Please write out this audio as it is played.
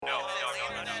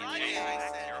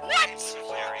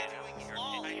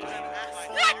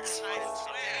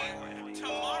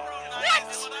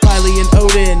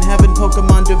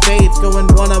Pokemon debates, going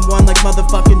one-on-one like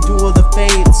motherfucking Duel of the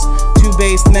Fates. Two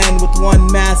based men with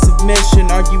one massive mission,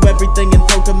 argue everything in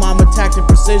Pokemon with tact and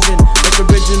precision, like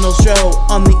original show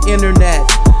on the internet.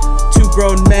 Two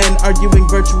grown men arguing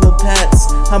virtual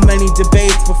pets. How many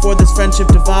debates before this friendship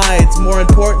divides? More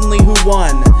importantly, who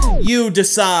won? You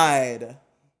decide.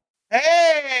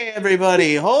 Hey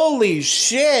everybody, holy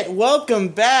shit, welcome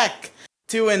back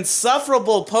to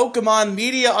Insufferable Pokemon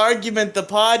Media Argument, the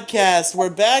podcast. We're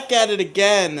back at it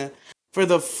again for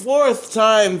the fourth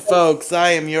time, folks. I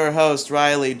am your host,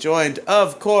 Riley, joined,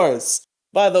 of course,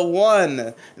 by the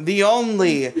one, the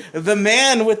only, the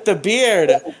man with the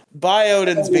beard,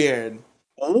 Biotin's beard.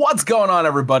 What's going on,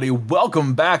 everybody?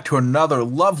 Welcome back to another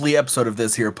lovely episode of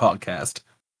this here podcast.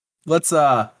 Let's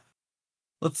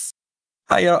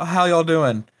how y'all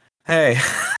doing? Hey.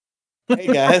 Hey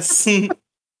guys.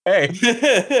 Hey.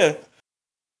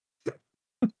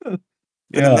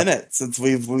 Been a minute since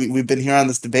we've been here on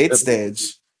this debate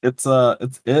stage. It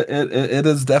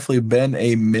has definitely been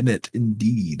a minute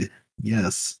indeed.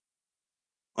 Yes.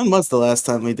 When was the last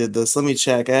time we did this? Let me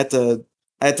check. I had to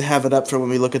have it up for when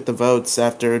we look at the votes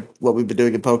after what we've been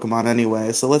doing in Pokemon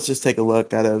anyway. So let's just take a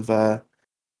look out of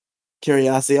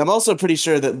curiosity. I'm also pretty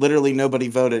sure that literally nobody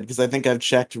voted because I think I've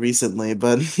checked recently,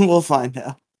 but we'll find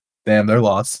out. Damn, they're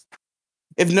lost.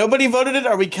 If nobody voted it,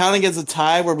 are we counting as a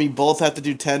tie where we both have to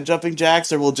do 10 jumping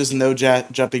jacks, or will just no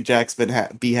jumping jacks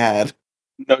be had?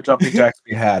 No jumping jacks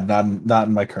be had. Not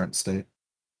in my current state.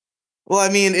 Well, I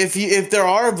mean, if there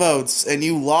are votes and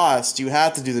you lost, you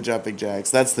have to do the jumping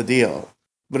jacks. That's the deal.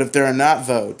 But if there are not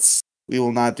votes, we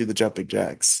will not do the jumping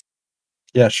jacks.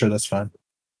 Yeah, sure, that's fine.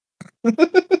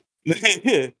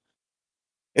 If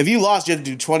you lost, you have to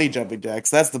do 20 jumping jacks.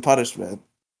 That's the punishment.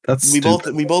 That's we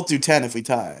both do 10 if we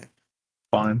tie.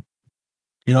 Fine.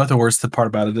 You know what the worst part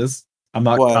about it is? I'm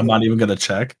not even gonna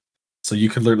check. So you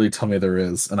could literally tell me there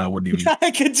is, and I wouldn't even.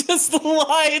 I could just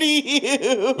lie to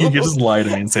you. You could just lie to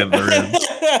me and say that there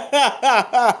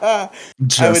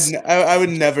is. I would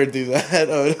never do that.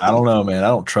 I don't know, man. I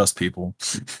don't trust people.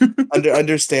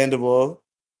 Understandable.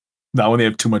 Not when they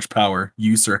have too much power.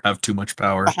 You, sir, have too much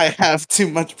power. I have too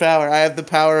much power. I have the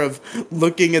power of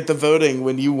looking at the voting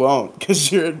when you won't, because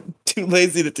you're too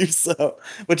lazy to do so,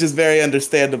 which is very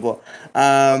understandable.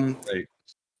 Right.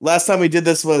 Last time we did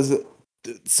this was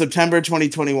September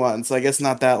 2021, so I guess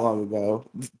not that long ago,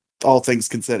 all things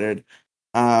considered.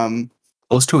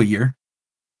 Close to a year.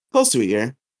 Close to a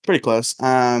year. Pretty close.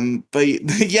 But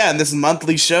yeah, in this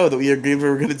monthly show that we agreed we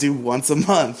were going to do once a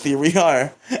month, here we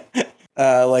are.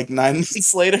 Like 9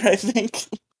 months later, I think.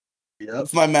 Yep.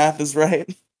 If my math is right.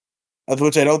 Of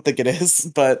which I don't think it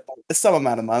is, but it's some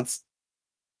amount of months.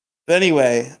 But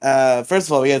anyway, first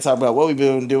of all, we gotta talk about what we've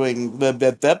been doing.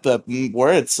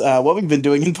 Words. What we've been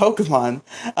doing in Pokemon.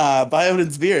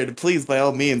 Biotin's beard. Please, by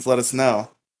all means, let us know.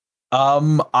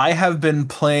 I have been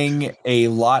playing a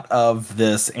lot of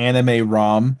this anime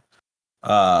ROM,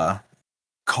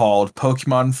 called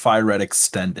Pokemon Fire Red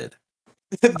Extended.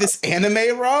 This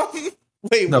anime ROM?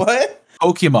 Wait, no, what?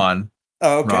 Pokemon.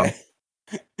 Oh, okay. ROM.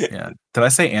 Yeah. Did I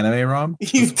say anime ROM?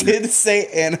 You did say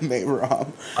anime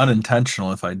ROM.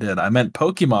 Unintentional if I did. I meant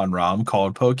Pokemon ROM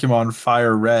called Pokemon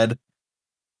Fire Red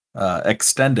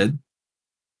Extended.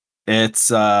 It's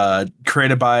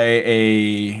created by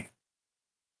a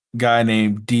guy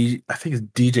named I think it's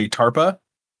DJ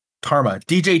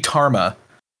DJ Tarma.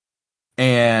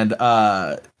 And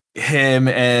him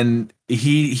and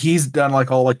he's done like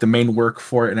all like the main work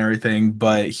for it and everything,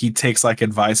 but he takes like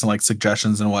advice and like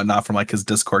suggestions and whatnot from like his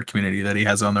Discord community that he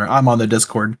has on there. I'm on the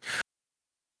Discord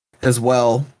as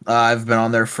well. I've been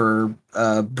on there for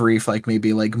a brief like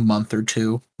maybe like month or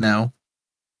two now,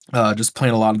 just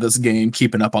playing a lot of this game,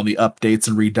 keeping up on the updates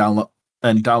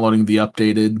and downloading the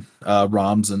updated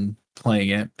ROMs and playing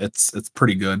it. It's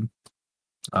pretty good.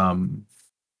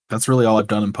 That's really all I've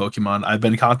done in Pokemon. I've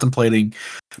been contemplating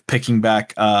picking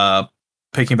back up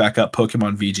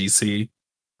Pokemon VGC,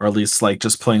 or at least like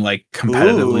just playing like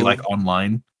competitively, like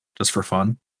online, just for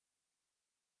fun.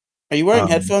 Are you wearing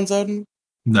headphones, Odin?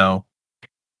 No.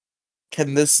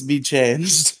 Can this be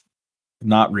changed?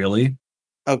 Not really.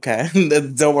 Okay,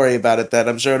 don't worry about it then.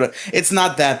 I'm sure it's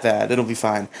not that bad. It'll be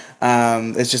fine.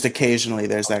 It's just occasionally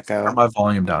there's that go. Turn my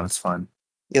volume down. It's fine.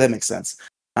 Yeah, that makes sense.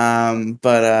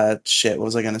 But shit, what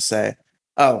was I gonna say?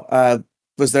 Oh,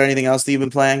 was there anything else that you've been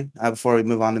playing before we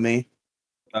move on to me?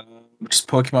 Just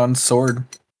Pokemon Sword.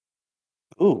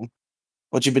 Ooh,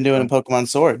 what you been doing in Pokemon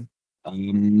Sword?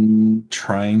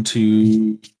 Trying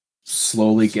to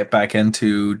slowly get back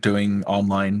into doing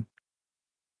online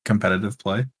competitive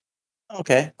play.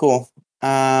 Okay, cool.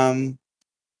 As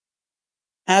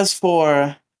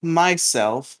for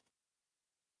myself,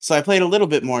 So I played a little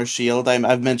bit more Shield.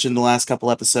 I've mentioned the last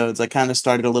couple episodes. I kind of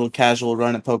started a little casual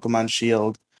run at Pokemon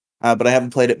Shield, but I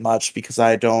haven't played it much because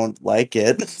I don't like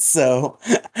it. So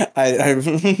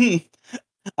I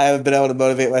I haven't been able to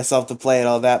motivate myself to play it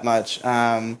all that much.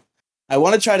 I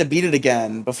want to try to beat it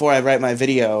again before I write my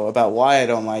video about why I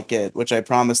don't like it, which I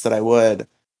promised that I would.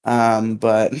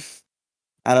 But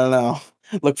I don't know.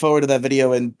 Look forward to that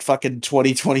video in fucking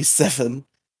 2027.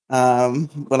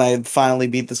 When I finally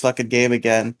beat this fucking game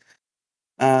again.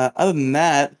 Other than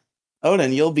that,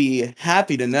 Odin, you'll be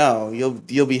happy to know.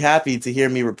 You'll be happy to hear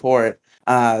me report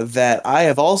that I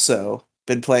have also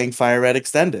been playing Fire Red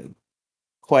Extended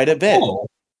quite a bit. Oh,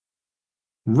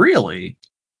 really?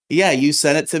 Yeah, you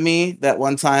sent it to me that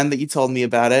one time that you told me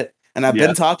about it, and I've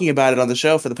been talking about it on the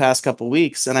show for the past couple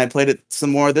weeks, and I played it some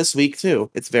more this week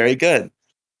too. It's very good.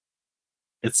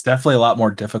 It's definitely a lot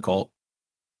more difficult.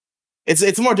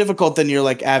 It's more difficult than your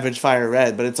like average Fire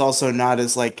Red, but it's also not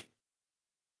as like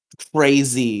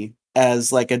crazy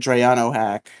as like a Drayano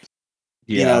hack.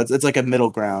 Yeah. You know, it's like a middle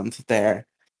ground there.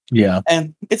 Yeah.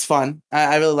 And it's fun.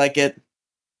 I really like it.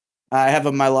 I have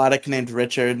a Milotic named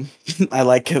Richard. I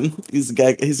like him. He's a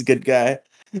guy. He's a good guy.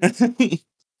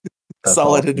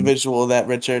 Solid awesome. individual, that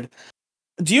Richard.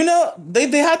 Do you know they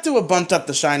had to have bumped up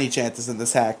the shiny chances in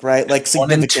this hack, right? Like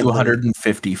 1 in significantly.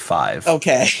 255.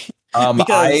 Okay.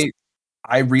 Because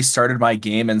I restarted my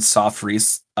game and soft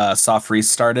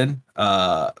restarted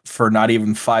for not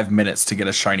even 5 minutes to get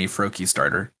a shiny Froakie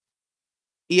starter.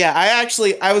 Yeah,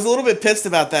 I was a little bit pissed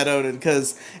about that, Odin,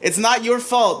 because it's not your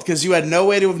fault because you had no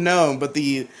way to have known, but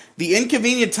the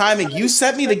inconvenient timing, you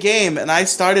sent me the game and I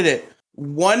started it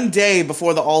one day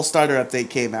before the All-Starter update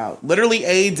came out. Literally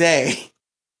a day.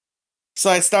 So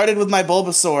I started with my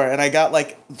Bulbasaur and I got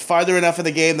like farther enough in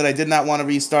the game that I did not want to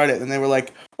restart it. And they were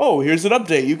like, oh, here's an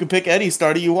update. You can pick any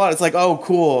starter you want. It's like, oh,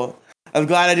 cool. I'm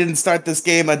glad I didn't start this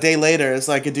game a day later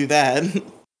so I could do that.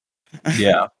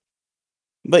 Yeah.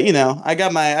 But you know, I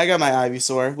got my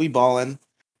Ivysaur. We ballin'.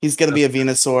 He's gonna be a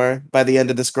Venusaur by the end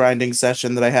of this grinding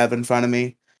session that I have in front of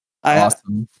me.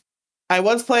 Awesome. I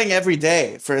was playing every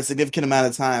day for a significant amount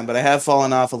of time, but I have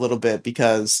fallen off a little bit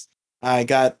because I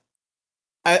got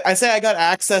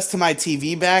access to my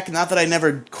TV back. Not that I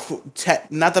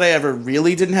ever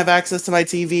really didn't have access to my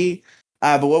TV.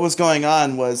 But what was going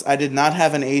on was I did not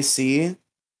have an AC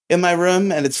in my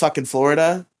room, and it's fucking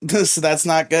Florida, so that's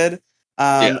not good.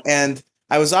 And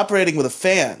I was operating with a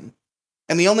fan,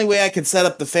 and the only way I could set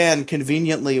up the fan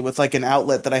conveniently with like an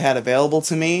outlet that I had available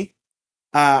to me,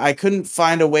 I couldn't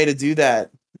find a way to do that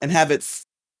and have it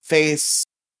face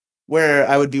where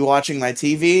I would be watching my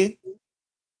TV.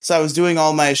 So I was doing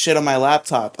all my shit on my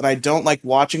laptop, and I don't like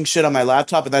watching shit on my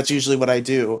laptop, and that's usually what I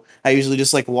do. I usually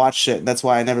just like watch shit, and that's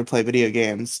why I never play video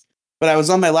games. But I was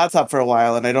on my laptop for a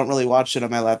while, and I don't really watch shit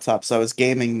on my laptop, so I was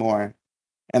gaming more.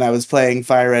 And I was playing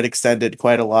Fire Red Extended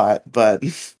quite a lot, but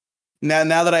now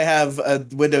that I have a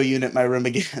window unit in my room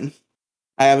again,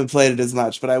 I haven't played it as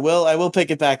much, but I will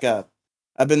pick it back up.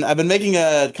 I've been making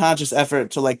a conscious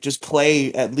effort to like just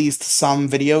play at least some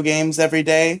video games every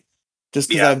day, just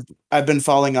because I've been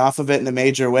falling off of it in a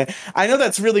major way. I know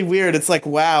that's really weird. It's like,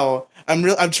 wow,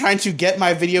 I'm trying to get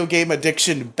my video game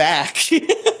addiction back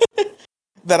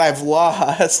that I've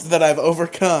lost, that I've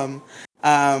overcome.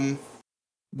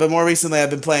 But more recently, I've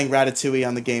been playing Ratatouille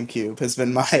on the GameCube. Has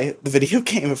been the video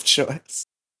game of choice.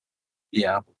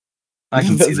 Yeah, I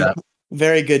can see that.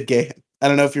 Very good game. I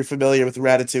don't know if you're familiar with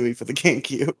Ratatouille for the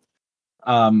GameCube.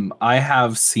 I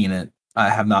have seen it. I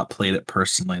have not played it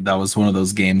personally. That was one of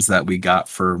those games that we got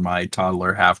for my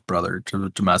toddler half brother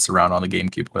to mess around on the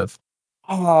GameCube with.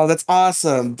 Oh, that's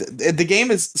awesome! The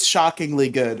game is shockingly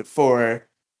good for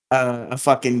a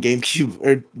fucking GameCube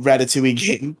or Ratatouille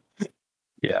game.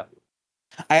 Yeah.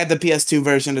 I had the PS2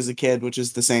 version as a kid, which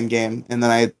is the same game, and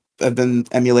then I've been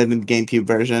emulating the GameCube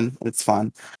version. It's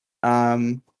fun.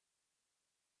 Anyway,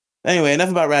 enough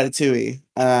about Ratatouille.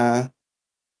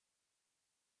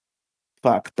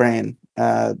 Fuck, brain.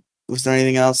 Was there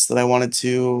anything else that I wanted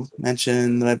to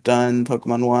mention that I've done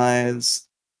Pokemon-wise?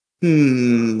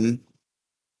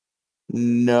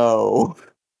 No.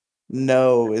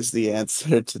 No is the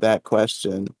answer to that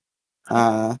question.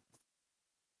 So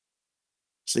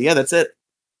yeah, that's it.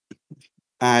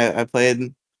 I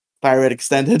played Fire Red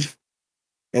Extended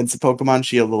and some Pokemon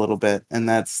Shield a little bit, and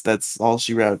that's all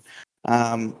she wrote.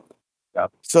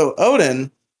 So Odin,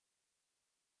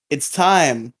 it's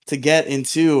time to get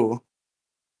into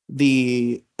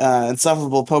the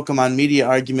insufferable Pokemon media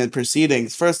argument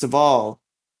proceedings. First of all,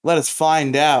 let us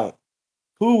find out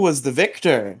who was the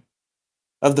victor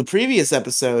of the previous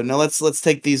episode. Now let's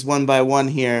take these one by one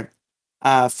here.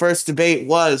 First debate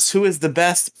was who is the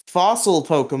best fossil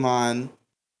Pokemon.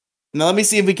 Now let me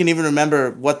see if we can even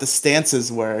remember what the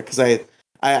stances were, because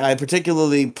I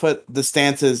particularly put the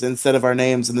stances instead of our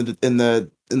names in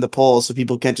the poll, so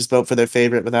people can't just vote for their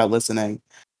favorite without listening.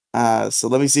 So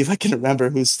let me see if I can remember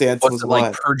whose stance was it what.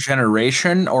 like per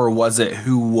generation, or was it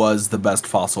who was the best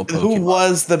fossil Pokemon? Who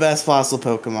was the best fossil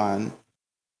Pokemon?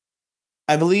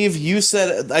 I believe you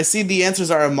said. I see the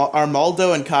answers are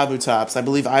Armaldo and Kabutops. I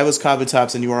believe I was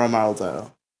Kabutops and you were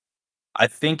Armaldo. I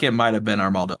think it might have been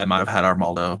Armaldo. I might have had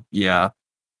Armaldo. Yeah.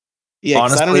 Yeah,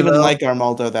 because I don't Honestly, even though- like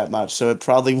Armaldo that much, so it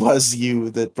probably was you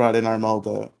that brought in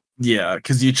Armaldo. Yeah,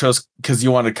 because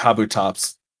you wanted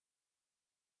Kabutops.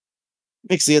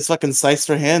 See, it's fucking Sice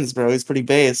for hands, bro. He's pretty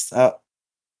based.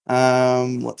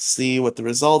 Let's see what the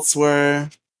results were.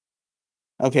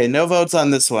 Okay, no votes on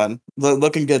this one.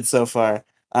 Looking good so far.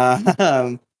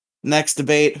 Next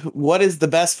debate: what is the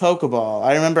best Pokeball?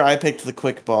 I remember I picked the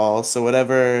Quick Ball, so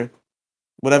whatever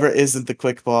isn't the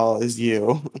Quick Ball is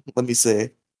you. Let me see.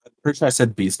 Pretty sure I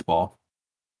said Beast Ball.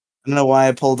 I don't know why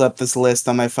I pulled up this list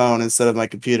on my phone instead of my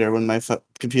computer when my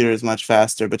computer is much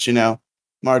faster, but you know,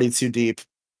 I'm already too deep.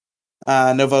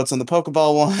 No votes on the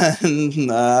Pokeball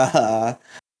one.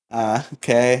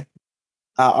 Okay.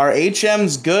 Are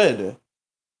HMs good?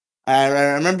 I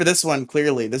remember this one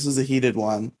clearly. This was a heated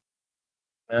one.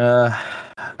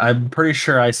 I'm pretty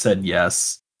sure I said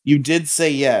yes. You did say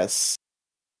yes.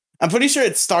 I'm pretty sure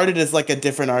it started as like a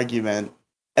different argument,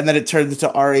 and then it turned into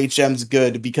RHM's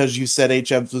good because you said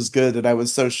HM's was good, and I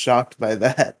was so shocked by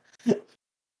that.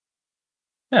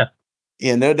 Yeah.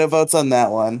 Yeah, no votes on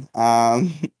that one. All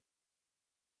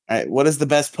right, what is the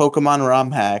best Pokemon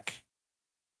ROM hack?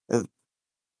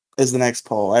 Is the next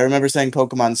poll. I remember saying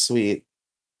Pokemon Sweet.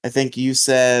 I think you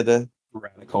said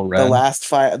Radical Red. The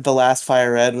last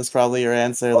Fire Red was probably your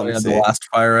answer. Let me see. The last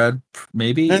Fire Red,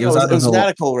 maybe. No, it was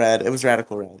Radical Red. It was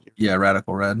Radical Red. Yeah,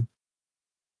 Radical Red.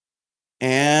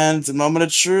 And a moment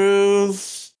of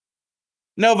truth.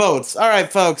 No votes. All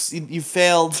right, folks, you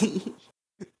failed.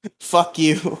 Fuck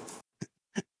you.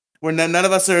 None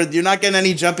of us are. You're not getting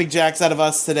any jumping jacks out of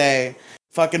us today.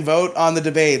 Fucking vote on the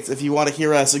debates if you want to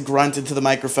hear us grunt into the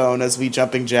microphone as we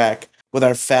jumping jack with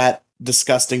our fat,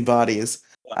 disgusting bodies.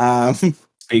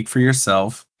 Speak for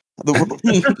yourself.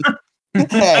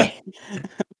 Hey.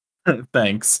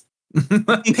 Thanks.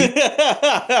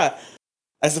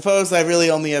 I suppose I really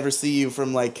only ever see you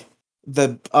from like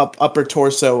the upper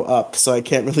torso up, so I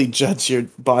can't really judge your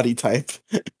body type.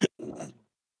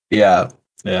 Yeah.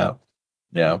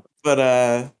 But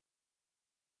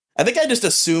I think I just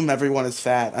assume everyone is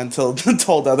fat until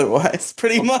told otherwise.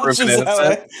 Pretty much is how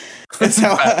I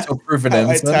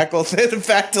tackle it. In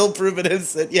fact, till proven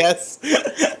innocent. Yes.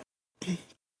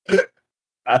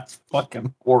 That's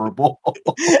fucking horrible.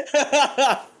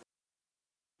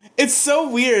 It's so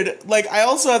weird. Like, I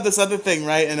also have this other thing,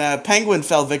 right? And Penguin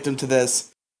fell victim to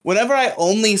this. Whenever I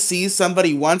only see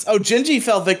somebody once... Oh, Gingy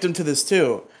fell victim to this,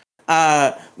 too.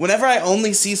 Whenever I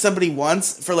only see somebody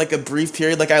once for, like, a brief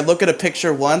period, like, I look at a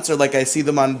picture once, or, like, I see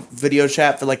them on video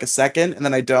chat for, like, a second, and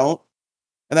then I don't.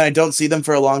 And then I don't see them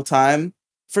for a long time.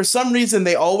 For some reason,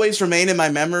 they always remain in my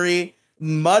memory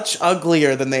much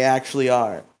uglier than they actually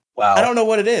are. Wow. I don't know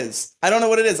what it is.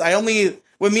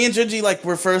 When me and Gingy like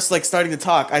were first like starting to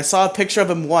talk, I saw a picture of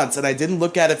him once and I didn't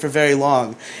look at it for very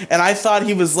long. And I thought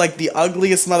he was like the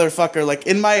ugliest motherfucker. Like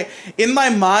in my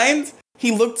mind,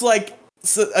 he looked like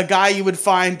a guy you would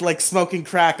find like smoking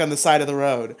crack on the side of the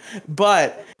road.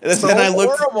 But then I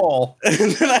looked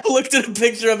and then I looked at a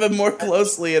picture of him more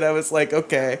closely and I was like,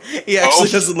 okay, he actually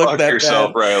doesn't look that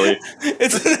yourself, bad. Riley.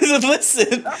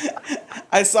 Listen,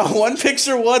 I saw one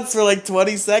picture once for like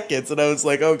 20 seconds and I was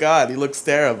like, oh god, he looks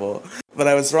terrible. But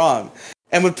I was wrong.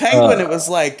 And with Penguin, it was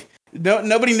like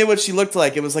nobody knew what she looked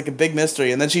like. It was like a big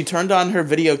mystery. And then she turned on her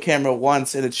video camera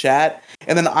once in a chat,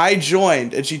 and then I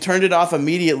joined, and she turned it off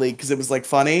immediately because it was like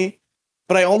funny.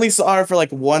 But I only saw her for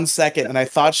like 1 second, and I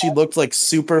thought she looked like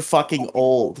super fucking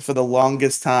old for the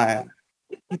longest time.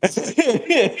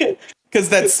 Because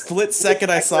that split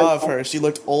second I saw of her, she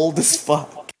looked old as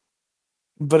fuck.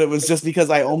 But it was just because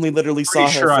I only literally saw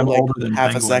her for like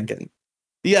half a second.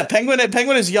 Yeah, Penguin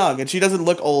is young, and she doesn't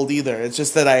look old either. It's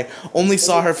just that I only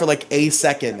saw her for like a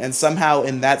second, and somehow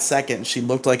in that second, she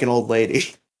looked like an old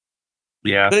lady.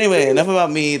 Yeah. But anyway, enough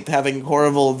about me having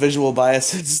horrible visual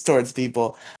biases towards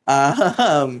people.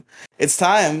 It's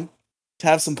time to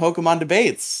have some Pokemon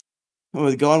debates.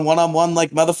 We're going one-on-one like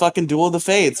motherfucking Duel of the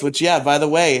Fates, which, yeah, by the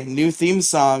way, new theme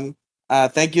song.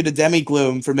 Thank you to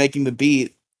Demigloom for making the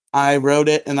beat. I wrote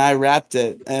it and I rapped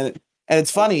it. And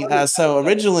it's funny. So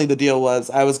originally the deal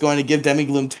was I was going to give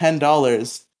Demigloom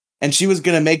 $10 and she was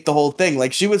gonna make the whole thing.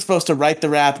 Like she was supposed to write the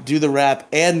rap, do the rap,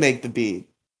 and make the beat.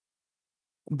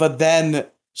 But then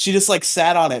she just like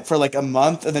sat on it for like a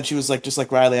month, and then she was like, just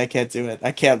like, Riley, I can't do it.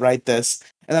 I can't write this.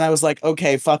 And then I was like,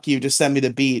 okay, fuck you, just send me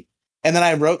the beat. And then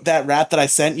I wrote that rap that I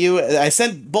sent you. I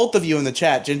sent both of you in the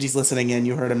chat. Gingy's listening in.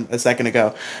 You heard him a second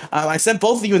ago. I sent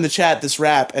both of you in the chat this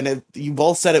rap, and you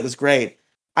both said it was great.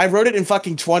 I wrote it in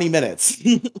fucking 20 minutes.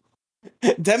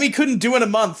 Demi couldn't do in a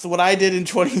month what I did in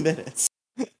 20 minutes.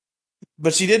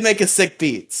 But she did make a sick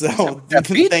beat, so thank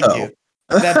you.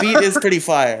 That beat is pretty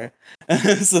fire.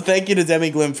 So thank you to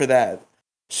Demi Glim for that.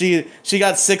 She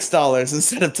got $6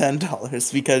 instead of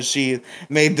 $10 because she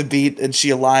made the beat and she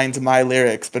aligned my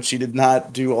lyrics, but she did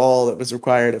not do all that was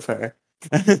required of her.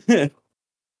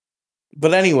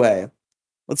 But anyway,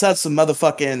 let's have some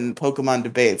motherfucking Pokemon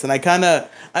debates. And I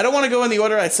don't want to go in the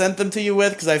order I sent them to you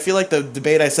with, because I feel like the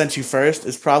debate I sent you first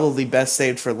is probably best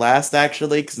saved for last,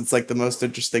 actually, because it's like the most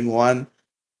interesting one.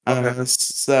 Okay.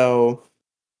 So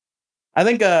I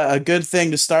think a good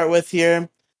thing to start with here,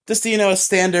 just a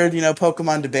standard,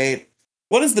 Pokemon debate.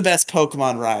 What is the best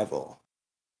Pokemon rival?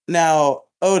 Now,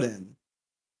 Odin,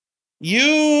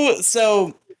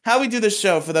 so how we do this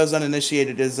show for those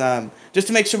uninitiated is just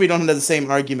to make sure we don't have the same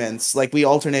arguments. Like we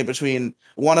alternate between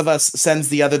one of us sends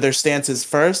the other their stances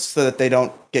first so that they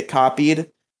don't get copied.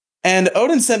 And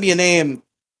Odin sent me a name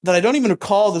that I don't even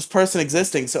recall this person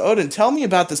existing. So Odin, tell me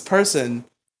about this person,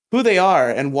 who they are,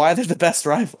 and why they're the best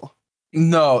rival.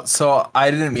 No, so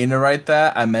I didn't mean to write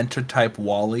that. I meant to type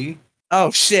Wally. Oh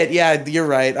shit, yeah, you're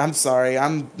right. I'm sorry.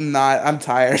 I'm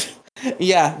tired.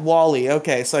 Yeah, Wally.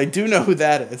 Okay, so I do know who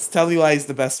that is. Tell me why he's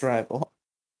the best rival.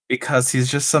 Because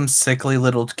he's just some sickly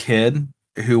little kid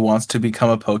who wants to become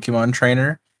a Pokemon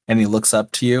trainer, and he looks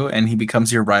up to you, and he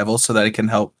becomes your rival so that it can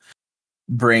help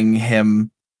bring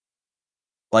him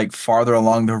like farther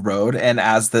along the road. And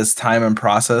as this time and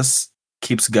process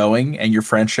keeps going and your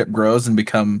friendship grows and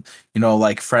become,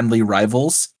 like friendly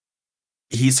rivals,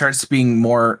 he starts feeling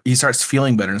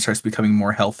better and starts becoming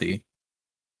more healthy.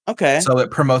 Okay. So it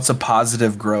promotes a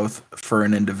positive growth for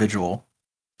an individual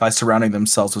by surrounding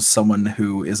themselves with someone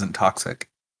who isn't toxic.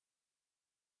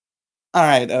 All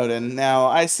right, Odin. Now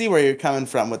I see where you're coming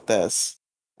from with this.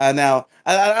 Now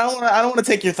I don't want to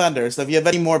take your thunder. So if you have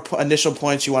any more initial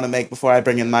points you want to make before I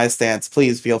bring in my stance,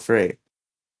 please feel free.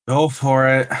 Go for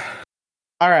it.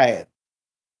 All right.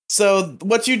 So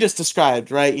what you just described,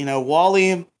 right?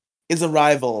 Wally is a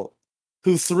rival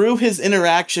who, through his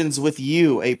interactions with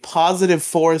you, a positive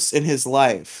force in his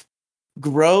life,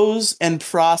 grows and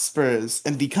prospers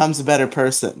and becomes a better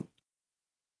person.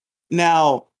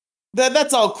 Now,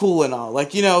 that's all cool and all.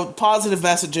 Like, positive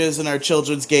messages in our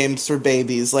children's games for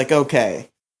babies, like, okay.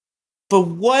 But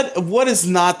what is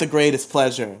not the greatest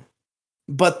pleasure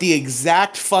but the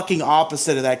exact fucking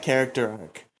opposite of that character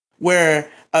arc? Where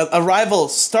a rival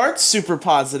starts super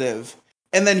positive,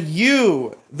 and then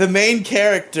you, the main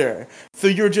character, through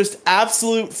your just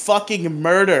absolute fucking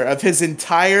murder of his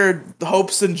entire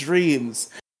hopes and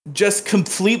dreams, just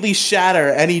completely shatter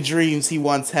any dreams he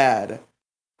once had.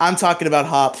 I'm talking about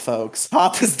Hop, folks.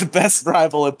 Hop is the best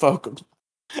rival at Pokemon.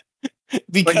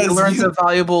 Because he learns a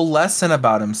valuable lesson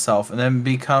about himself and then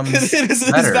becomes better. His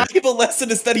valuable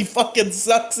lesson is that he fucking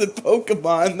sucks at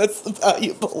Pokemon. That's the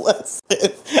valuable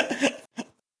lesson.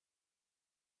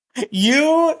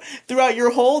 You, throughout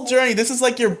your whole journey, this is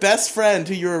like your best friend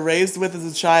who you were raised with as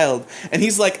a child. And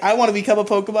he's like, I want to become a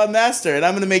Pokemon Master, and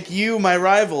I'm going to make you my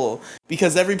rival.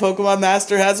 Because every Pokemon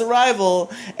Master has a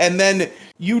rival. And then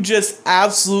you just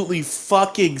absolutely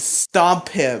fucking stomp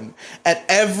him at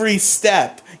every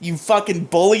step. You fucking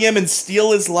bully him and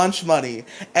steal his lunch money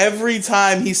every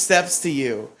time he steps to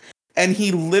you. And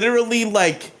he literally,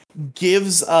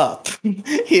 gives up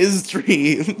his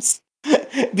dreams.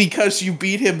 Because you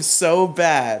beat him so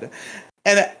bad.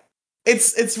 And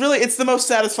it's the most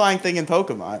satisfying thing in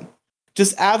Pokemon.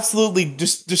 Just absolutely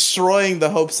just destroying the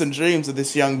hopes and dreams of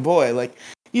this young boy.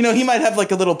 He might have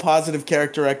a little positive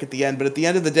character arc at the end, but at the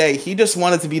end of the day, he just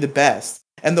wanted to be the best.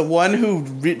 And the one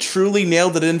who truly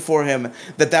nailed it in for him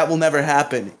that will never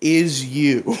happen is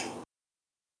you.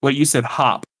 Wait, you said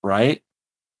Hop, right?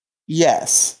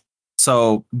 Yes.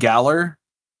 So, Galar?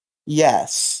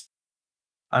 Yes.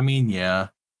 I mean, yeah.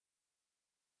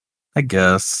 I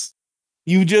guess.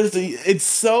 It's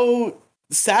so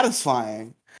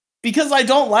satisfying. Because I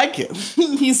don't like him.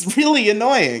 He's really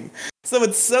annoying. So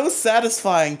it's so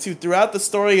satisfying to, throughout the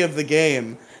story of the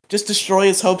game, just destroy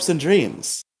his hopes and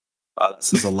dreams. Wow,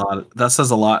 that says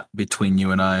a lot between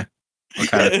you and I. What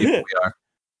kind of people we are.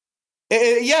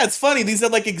 Yeah, it's funny. These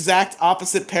are exact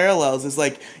opposite parallels.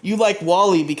 It's you like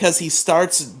Wally because he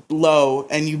starts low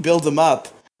and you build him up.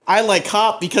 I like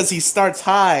Hop because he starts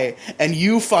high and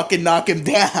you fucking knock him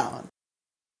down.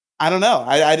 I don't know.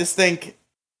 I just think,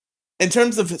 in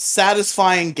terms of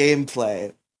satisfying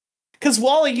gameplay, because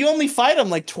Wally, you only fight him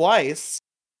like twice.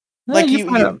 No, Like you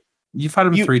fight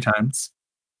him you 3 times.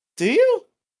 do you?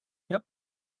 Yep.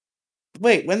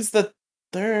 Wait, when's the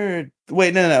third?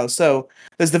 Wait, no. So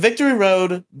there's the Victory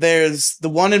Road. There's the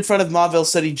one in front of Mauville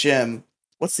City Gym.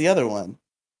 What's the other one?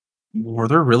 Were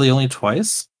there really only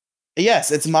twice?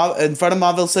 Yes, it's in front of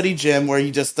Mauville City Gym where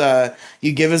you just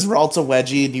you give his Ralts a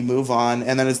wedgie and you move on,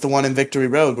 and then it's the one in Victory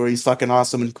Road where he's fucking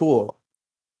awesome and cool.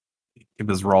 Give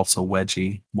his Ralts a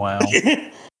wedgie. Wow.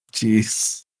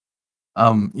 Jeez.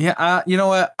 Yeah, you know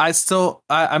what? I'm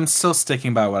still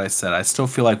sticking by what I said. I still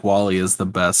feel like Wally is the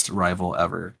best rival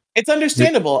ever. It's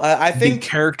understandable. I think the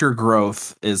character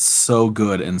growth is so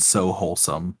good and so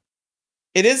wholesome.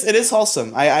 It is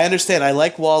wholesome. I understand. I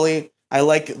like Wally. I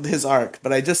like his arc,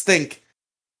 but I just think,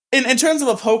 in terms of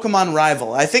a Pokemon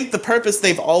rival, I think the purpose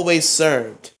they've always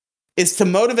served is to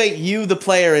motivate you, the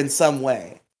player, in some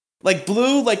way. Like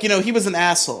Blue, like, he was an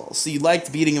asshole, so you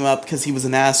liked beating him up because he was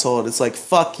an asshole, and it's like,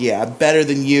 fuck yeah, better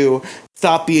than you,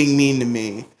 stop being mean to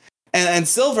me. And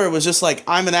Silver was just like,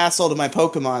 I'm an asshole to my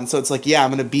Pokemon, so it's like, yeah, I'm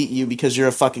gonna beat you because you're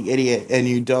a fucking idiot, and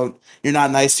you're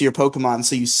not nice to your Pokemon,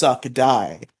 so you suck,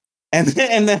 die. And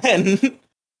then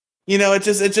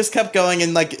it just kept going,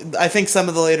 and like I think some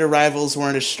of the later rivals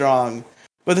weren't as strong.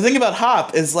 But the thing about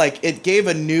Hop is like it gave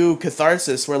a new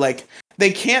catharsis where like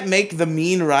they can't make the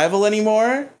mean rival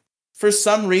anymore for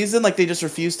some reason, like they just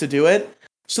refuse to do it.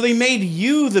 So they made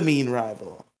you the mean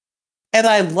rival. And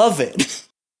I love it.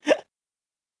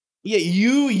 Yeah,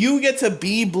 you get to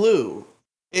be Blue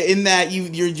in that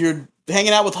you're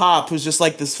hanging out with Hop, who's just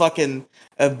like this fucking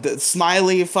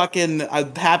smiley fucking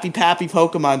happy pappy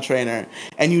Pokemon trainer,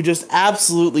 and you just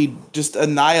absolutely just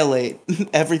annihilate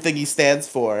everything he stands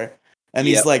for. And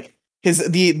he's like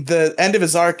the end of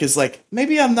his arc is like,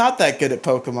 maybe I'm not that good at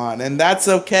Pokemon, and that's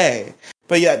okay.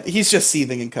 But yeah, he's just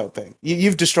seething and coping.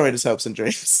 You've destroyed his hopes and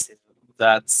dreams.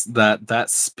 That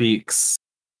speaks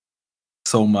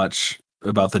so much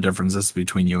about the differences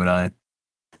between you and I.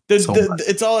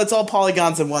 It's all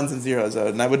polygons and ones and zeros,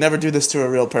 and I would never do this to a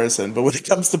real person. But when it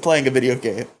comes to playing a video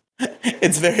game,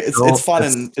 it's fun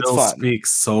and it's fun.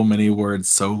 Speaks so many words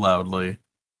so loudly.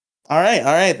 All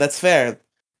right, that's fair.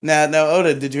 Now,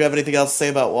 Oda, did you have anything else to say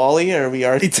about Wally, or are we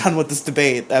already done with this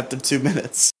debate after 2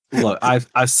 minutes? Look,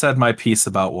 I've said my piece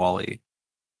about Wally.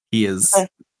 He is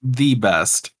the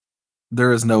best.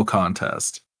 There is no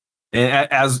contest. And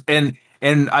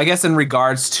I guess in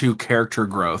regards to character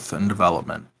growth and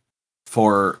development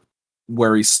for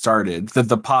where he started,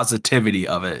 the positivity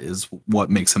of it is what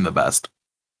makes him the best.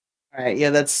 All right, yeah,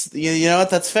 that's you know what,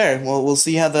 that's fair. Well, we'll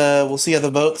see how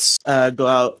the votes go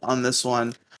out on this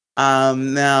one.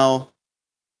 Now,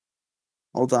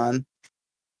 hold on.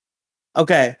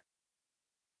 Okay.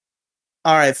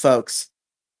 All right, folks.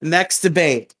 Next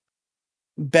debate: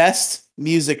 best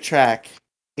music track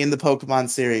in the Pokemon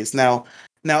series. Now,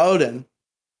 Odin,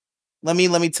 let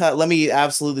me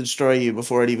absolutely destroy you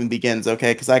before it even begins,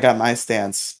 okay? Because I got my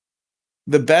stance.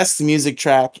 The best music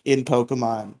track in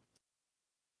Pokemon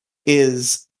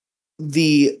is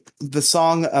the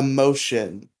song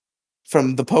 "Emotion"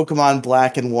 from the Pokemon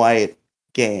Black and White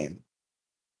game.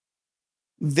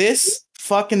 This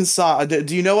fucking song,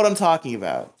 do you know what I'm talking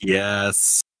about?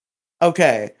 Yes.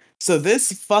 Okay, so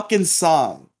this fucking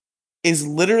song is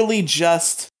literally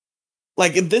just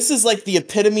like, this is like the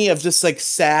epitome of just like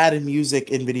sad music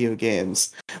in video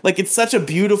games. Like, it's such a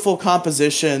beautiful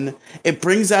composition. It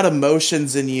brings out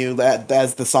emotions in you, that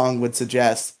as the song would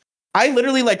suggest. I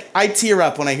literally I tear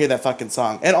up when I hear that fucking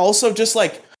song. And also just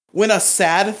like when a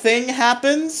sad thing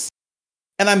happens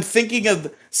and I'm thinking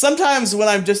of, sometimes when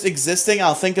I'm just existing,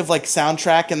 I'll think of like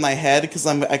soundtrack in my head because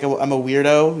I'm a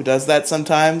weirdo who does that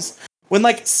sometimes. When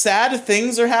like sad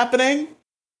things are happening,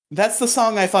 that's the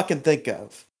song I fucking think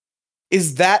of.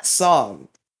 Is that song.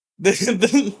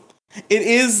 It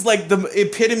is like the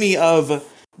epitome of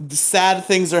the sad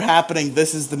things are happening,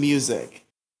 this is the music.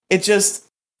 It just,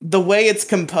 the way it's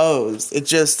composed,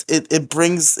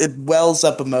 it wells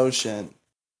up emotion.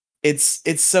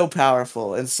 It's so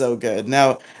powerful and so good.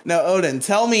 Now Odin,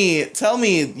 tell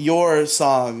me your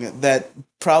song that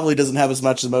probably doesn't have as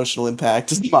much emotional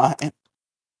impact as mine.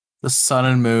 The Sun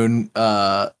and Moon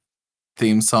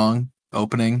theme song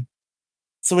opening.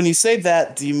 So when you say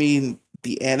that, do you mean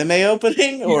the anime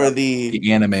opening or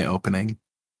the anime opening?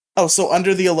 Oh, so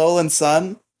Under the Alolan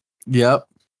Sun? Yep.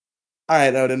 All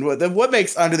right, Odin. What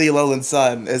makes Under the Alolan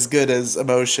Sun as good as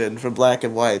Emotion from Black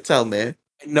and White? Tell me.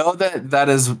 I know that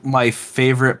is my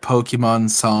favorite Pokemon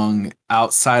song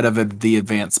outside of the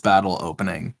Advanced Battle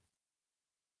opening.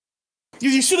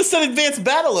 You should have said Advanced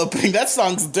Battle Opening. That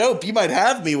song's dope. You might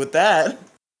have me with that.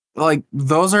 Like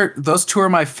those two are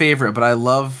my favorite, but I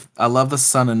love the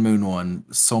Sun and Moon one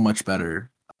so much better.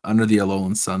 Under the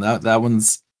Alolan Sun.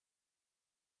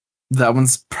 That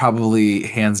one's probably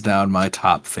hands down my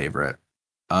top favorite.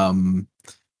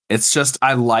 It's just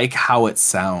I like how it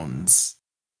sounds.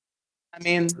 I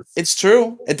mean, it's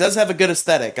true. It does have a good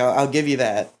aesthetic. I'll give you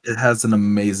that. It has an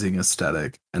amazing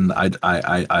aesthetic, and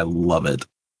I love it.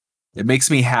 It makes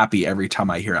me happy every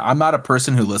time I hear it. I'm not a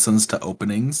person who listens to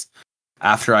openings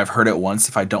after I've heard it once.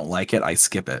 If I don't like it, I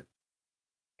skip it.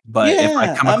 But if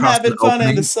I come I'm across having an fun opening,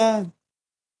 in the sun.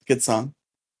 Good song.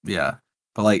 yeah.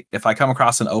 But like if I come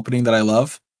across an opening that I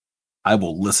love, I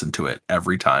will listen to it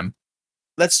every time.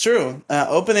 That's true.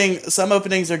 Some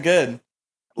openings are good.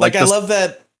 Like I love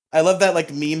that. I love that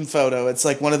like meme photo. It's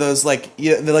like one of those like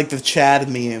they're like the Chad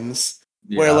memes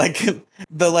where like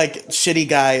the like shitty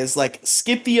guy is like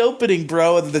skip the opening,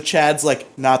 bro, and the Chad's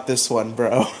like not this one,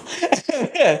 bro.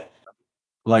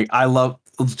 Like I love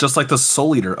just like the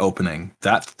Soul Eater opening.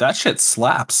 That shit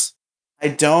slaps. I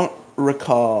don't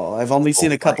recall. I've only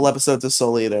seen a couple episodes of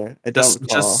Soul Eater. I don't recall.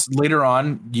 Just later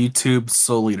on, YouTube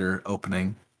Soul Eater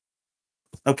opening.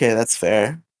 Okay, that's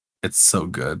fair. It's so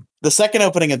good. The second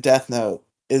opening of Death Note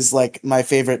is like my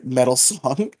favorite metal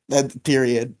song. That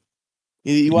period.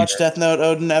 You watch Death Note,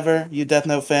 Odin, ever? You Death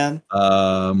Note fan?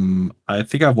 I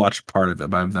think I've watched part of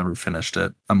it, but I've never finished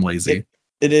it. I'm lazy.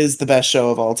 It is the best show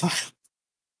of all time.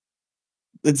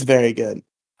 It's very good.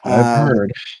 I've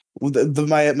heard.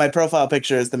 My profile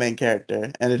picture is the main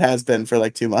character, and it has been for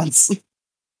like 2 months.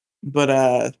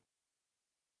 But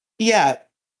yeah,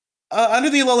 Under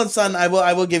the Alolan Sun, I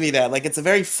will give you that. Like, it's a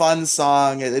very fun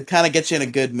song. It kind of gets you in a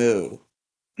good mood,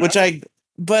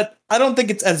 but I don't think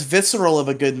it's as visceral of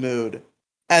a good mood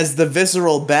as the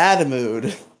visceral bad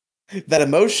mood that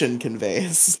emotion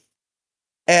conveys.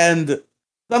 And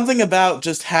something about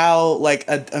just how like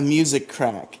a music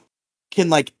track can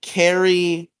like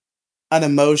carry an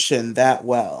emotion that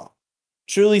well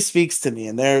truly speaks to me.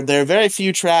 And there are very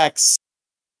few tracks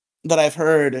that I've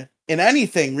heard in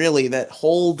anything really that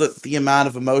hold the amount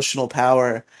of emotional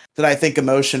power that I think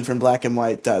Emotion from Black and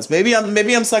White does. Maybe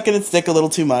I'm sucking its dick a little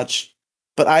too much,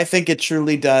 but I think it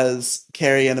truly does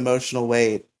carry an emotional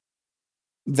weight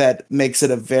that makes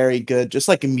it a very good, just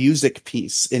like a music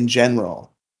piece in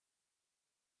general.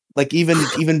 Like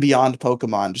even beyond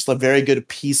Pokemon, just a very good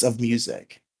piece of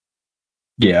music.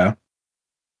 Yeah.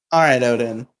 All right,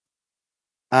 Odin.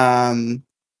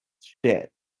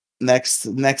 Shit.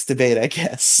 Next debate, I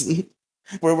guess.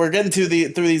 We're getting through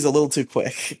these a little too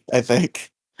quick, I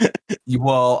think.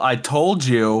 Well, I told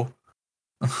you.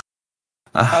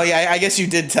 Oh yeah, I guess you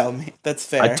did tell me. That's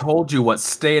fair. I told you what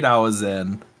state I was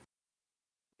in.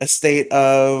 A state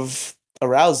of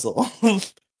arousal.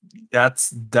 That's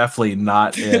definitely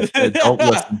not it. Don't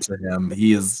listen to him.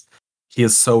 He is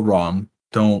so wrong.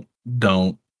 Don't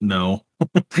no.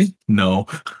 No.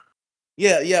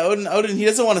 Yeah, Odin, he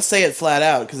doesn't want to say it flat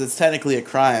out because it's technically a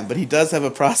crime, but he does have a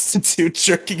prostitute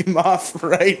jerking him off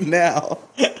right now.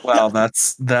 Wow, that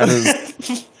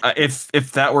is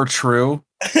if that were true,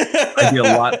 I'd be a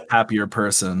lot happier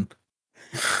person.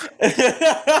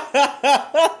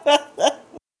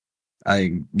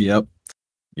 Yep.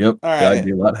 All right. I'd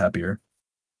be a lot happier.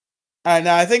 All right,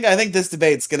 now I think this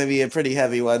debate's going to be a pretty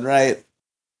heavy one, right?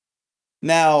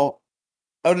 Now,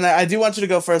 Odin, I do want you to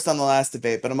go first on the last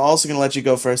debate, but I'm also going to let you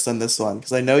go first on this one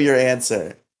because I know your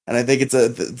answer, and I think it's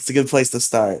a good place to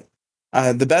start.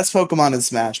 The best Pokemon in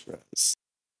Smash Bros.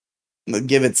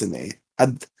 Give it to me,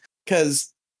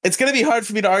 because it's going to be hard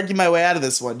for me to argue my way out of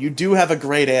this one. You do have a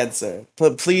great answer,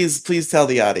 but please tell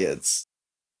the audience.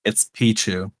 It's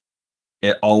Pichu.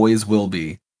 It always will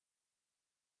be.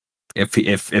 If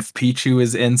Pichu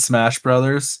is in Smash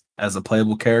Brothers as a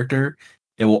playable character,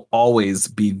 it will always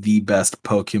be the best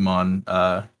Pokemon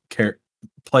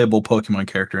playable Pokemon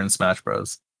character in Smash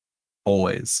Bros.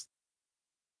 Always.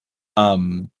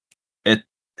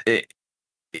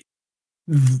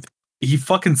 He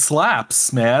fucking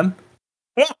slaps, man.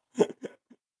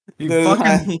 He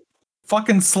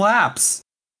fucking slaps.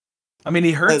 I mean,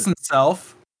 he hurts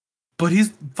himself, but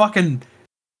he's fucking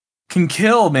can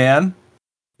kill, man.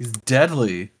 He's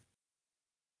deadly.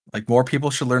 Like, more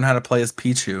people should learn how to play as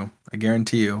Pichu. I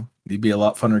guarantee you. It'd be a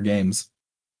lot funner games.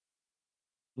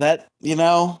 That,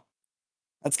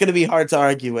 that's going to be hard to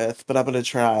argue with, but I'm going to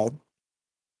try.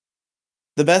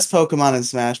 The best Pokemon in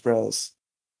Smash Bros.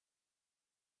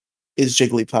 Is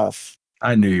Jigglypuff.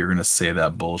 I knew you were going to say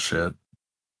that bullshit.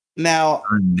 Now,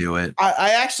 I knew it.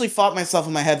 I actually fought myself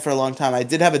in my head for a long time. I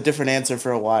did have a different answer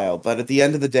for a while, but at the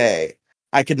end of the day,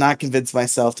 I could not convince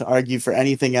myself to argue for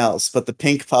anything else but the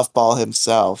pink puffball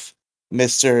himself,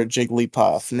 Mr.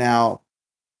 Jigglypuff. Now,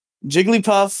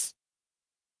 Jigglypuff,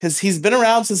 he's been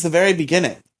around since the very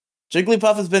beginning.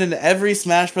 Jigglypuff has been in every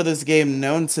Smash Brothers game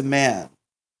known to man.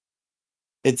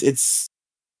 It's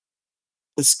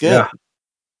good. Yeah.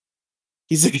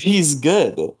 He's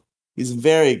good. He's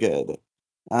very good.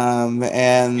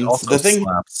 And He also the thing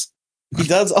slaps. he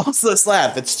does also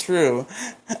slap. It's true.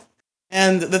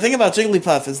 And the thing about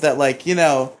Jigglypuff is that, like, you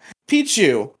know,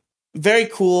 Pichu, very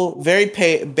cool, very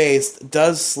based,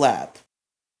 does slap.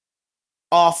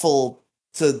 Awful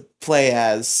to play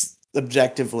as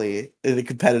objectively in a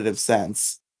competitive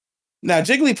sense. Now,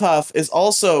 Jigglypuff is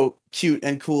also cute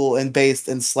and cool and based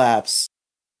and slaps.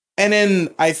 And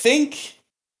in, I think,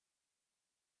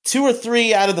 2 or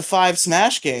 3 out of the 5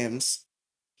 Smash games,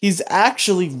 he's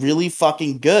actually really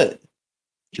fucking good.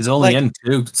 He's only in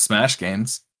 2 Smash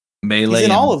games. Melee. He's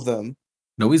in all of them.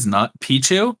 No, he's not.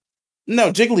 Pichu?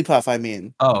 No, Jigglypuff, I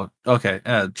mean. Oh, okay.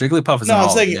 Jigglypuff is No, in I'm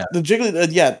all saying of them.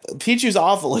 the Pichu's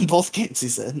awful in both games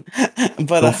he's in.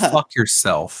 But Go fuck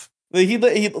yourself. he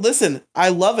listen, I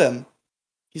love him.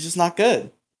 He's just not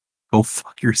good. Go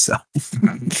fuck yourself.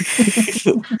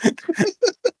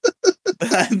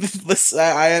 Listen,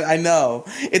 I know.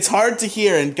 It's hard to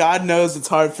hear, and God knows it's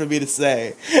hard for me to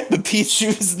say. But Pichu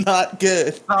is not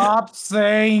good. Stop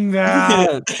saying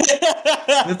that.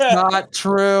 It's not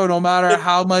true, no matter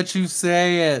how much you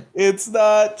say it. It's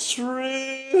not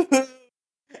true.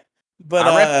 But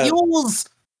I refuse.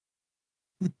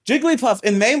 Jigglypuff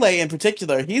in Melee in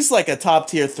particular, he's like a top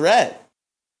tier threat.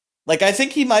 Like, I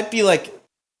think he might be like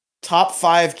top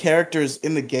 5 characters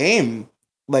in the game,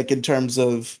 like in terms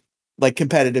of like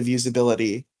competitive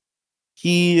usability.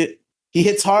 He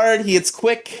hits hard, he hits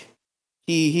quick,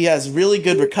 he has really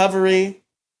good recovery, and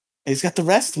he's got the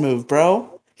rest move,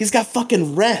 bro. He's got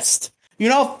fucking rest. You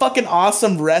know how fucking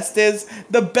awesome rest is?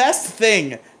 The best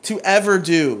thing to ever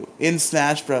do in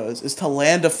Smash Bros. Is to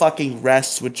land a fucking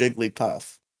rest with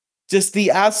Jigglypuff. Just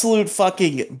the absolute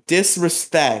fucking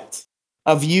disrespect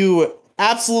of you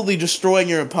absolutely destroying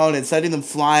your opponent, setting them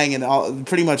flying and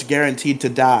pretty much guaranteed to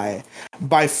die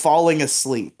by falling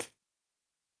asleep.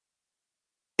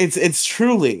 It's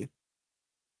truly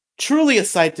a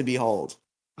sight to behold.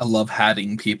 I love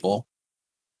hatting people.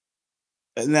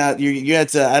 Now you had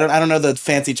to. I don't know the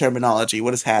fancy terminology.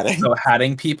 What is hatting? So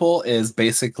hatting people is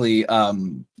basically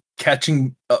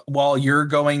catching while you're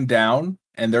going down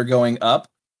and they're going up,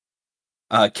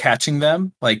 catching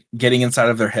them, like getting inside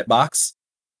of their hitbox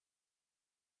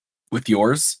with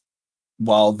yours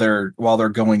while they're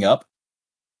going up.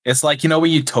 It's like, you know,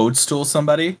 when you toadstool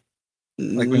somebody,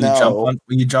 like when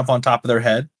you jump on top of their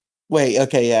head. Wait,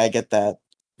 okay, yeah, I get that.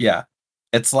 Yeah,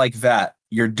 it's like that.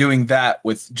 You're doing that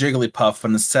with Jigglypuff,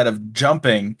 and instead of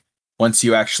jumping, once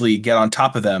you actually get on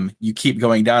top of them, you keep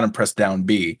going down and press down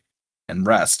B and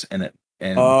rest. And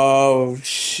oh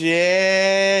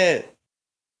shit!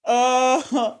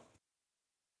 Oh,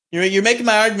 you're making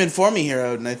my argument for me here,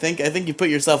 Odin. I think you put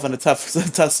yourself in a tough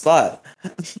spot.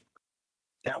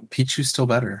 Yeah, Pichu's still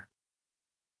better.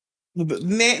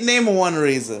 Name one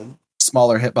reason.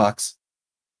 Smaller hitbox.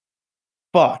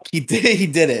 Fuck, he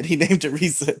did it. He named a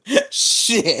reason.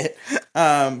 Shit.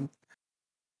 But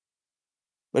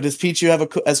does Pichu have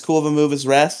as cool of a move as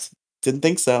Rest? Didn't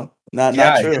think so. Not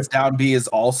true. His down B is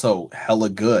also hella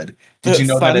good. Did you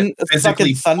know that it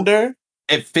physically thunder?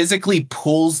 It physically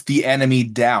pulls the enemy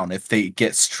down if they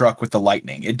get struck with the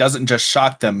lightning. It doesn't just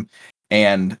shock them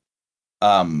and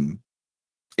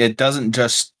it doesn't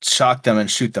just shock them and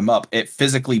shoot them up. It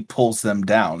physically pulls them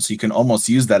down. So you can almost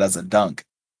use that as a dunk.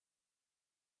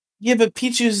 Yeah, but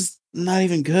Pichu's not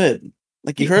even good.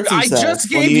 Like, he hurts himself. I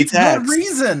just gave you the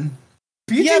reason.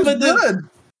 Pichu's but good.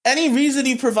 Any reason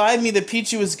you provide me that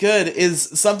Pichu is good is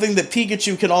something that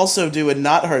Pikachu can also do and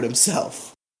not hurt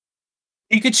himself.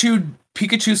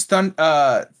 Pikachu's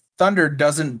thunder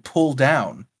doesn't pull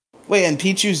down. Wait, and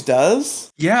Pichu's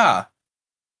does? Yeah.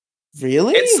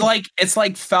 Really? It's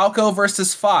like Falco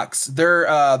versus Fox. Their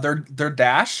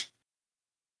dash.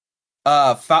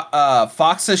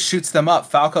 Foxes shoots them up.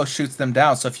 Falco shoots them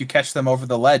down. So if you catch them over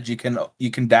the ledge, you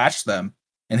can dash them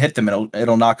and hit them.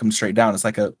 It'll knock them straight down. It's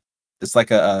like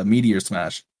a meteor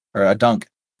smash or a dunk.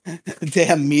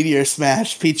 Damn meteor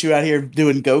smash! Pichu out here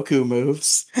doing Goku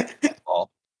moves.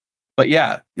 But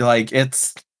yeah, like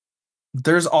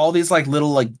there's all these like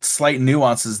little like slight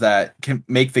nuances that can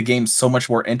make the game so much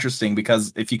more interesting,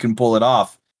 because if you can pull it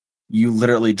off, you're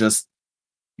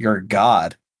a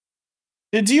god.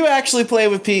 Did you actually play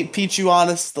with Pichu?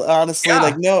 Honestly, Yeah.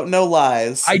 like no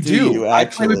lies. I do. You I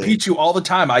play with actually? Pichu all the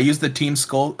time. I use the Team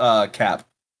Skull cap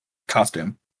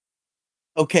costume.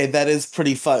 Okay, that is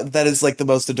pretty fun. That is like the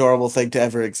most adorable thing to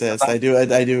ever exist. I do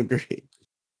agree.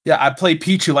 Yeah, I play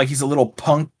Pichu like he's a little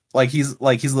punk, like he's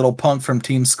a little punk from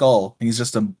Team Skull. He's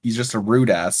just a rude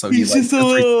ass, so he He's like just a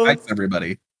little. disrespects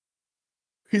everybody.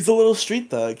 He's a little street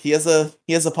thug. He has a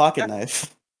pocket Yeah.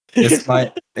 knife. It's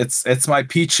my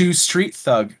Pichu street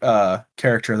thug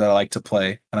character that I like to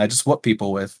play, and I just whoop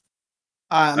people with.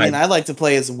 I mean, I like to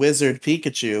play as Wizard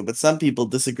Pikachu, but some people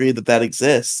disagree that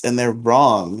exists, and they're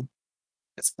wrong.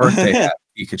 It's birthday hat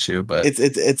Pikachu, but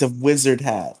it's a wizard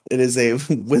hat. It is a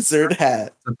wizard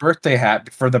hat. the birthday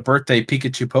hat for the birthday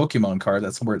Pikachu Pokemon card.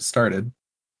 That's where it started.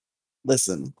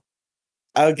 Listen,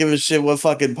 I don't give a shit what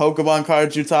fucking Pokemon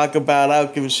cards you talk about. I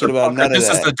don't give a shit about none of that. This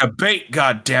is the debate,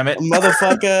 god damn it.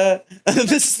 Motherfucker.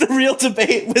 This is the real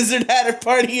debate. Wizard hat or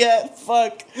party hat?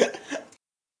 Fuck.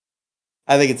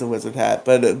 I think it's a wizard hat,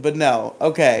 but no.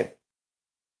 Okay.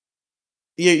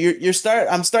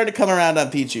 I'm starting to come around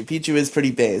on Pichu. Pichu is pretty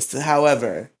based.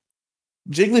 However,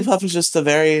 Jigglypuff is just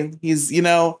he's,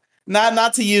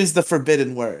 not to use the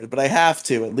forbidden word, but I have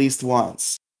to at least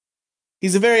once.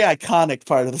 He's a very iconic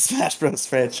part of the Smash Bros.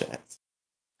 Franchise.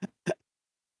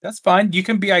 That's fine. You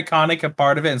can be iconic, a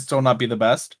part of it, and still not be the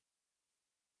best.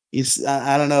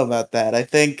 I don't know about that. I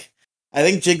think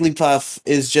Jigglypuff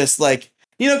is just like,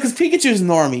 because Pikachu's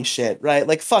normie shit, right?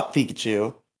 Like, fuck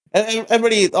Pikachu.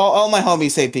 Everybody, all my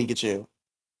homies say Pikachu.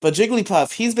 But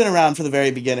Jigglypuff, he's been around for the very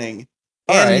beginning,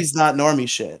 and he's not normie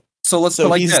shit. So let's put it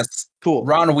like this. Cool.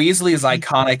 Ron Weasley is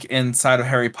iconic inside of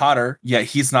Harry Potter, yet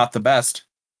he's not the best.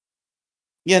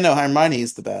 Yeah, no, Hermione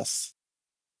is the best.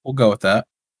 We'll go with that.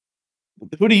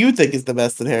 Who do you think is the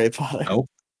best at Harry Potter? Nope.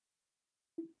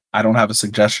 I don't have a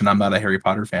suggestion. I'm not a Harry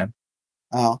Potter fan.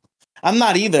 Oh. I'm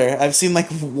not either. I've seen like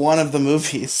one of the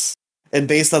movies. And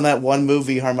based on that one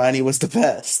movie, Hermione was the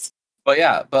best. But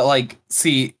yeah,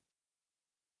 see,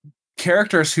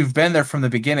 characters who've been there from the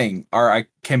beginning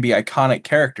can be iconic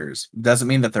characters. Doesn't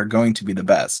mean that they're going to be the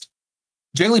best.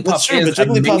 Jigglypuff is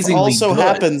Jigglypuff also good.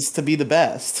 happens to be the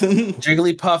best.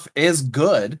 Jigglypuff is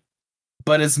good,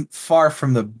 but is far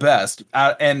from the best.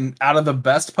 And out of the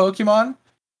best Pokemon,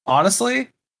 honestly,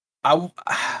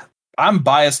 I'm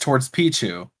biased towards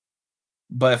Pichu.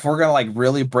 But if we're gonna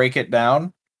really break it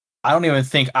down, I don't even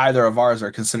think either of ours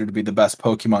are considered to be the best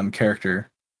Pokemon character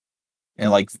in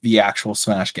the actual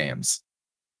Smash games.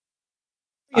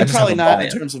 Probably not in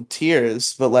terms of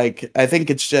tiers, but I think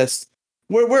it's just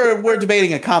we're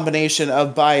debating a combination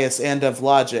of bias and of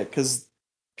logic because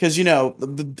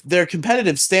their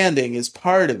competitive standing is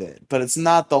part of it, but it's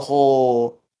not the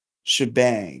whole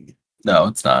shebang. No,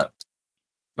 it's not.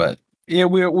 But yeah,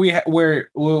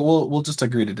 we'll just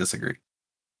agree to disagree.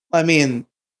 I mean,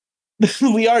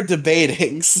 we are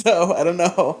debating, so I don't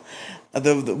know.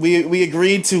 We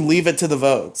agreed to leave it to the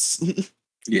votes.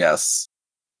 Yes.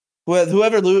 Well,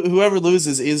 whoever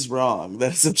loses is wrong.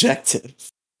 That is objective.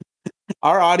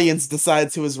 Our audience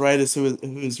decides who is right as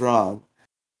who's wrong.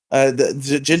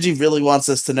 Gingy really wants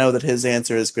us to know that his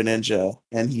answer is Greninja,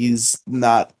 and he's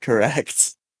not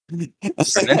correct.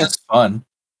 Greninja's fun.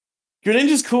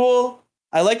 Greninja's cool.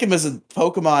 I like him as a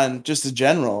Pokemon, just in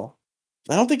general.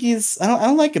 I don't think I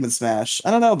don't like him in Smash. I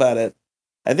don't know about it.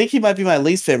 I think he might be my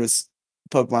least favorite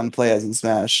Pokemon to play as in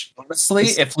Smash. Honestly,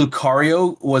 if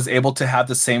Lucario was able to have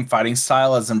the same fighting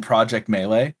style as in Project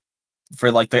Melee,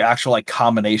 for the actual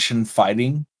combination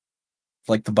fighting,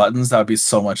 the buttons, that would be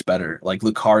so much better.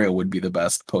 Lucario would be the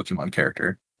best Pokemon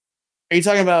character. Are you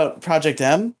talking about Project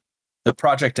M? The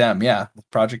Project M, yeah.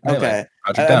 Project Melee. Okay.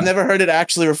 Project I've never heard it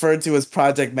actually referred to as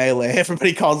Project Melee.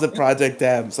 Everybody calls it Project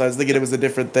M, so I was thinking it was a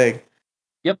different thing.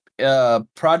 Yep.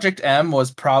 Project M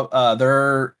was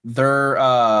their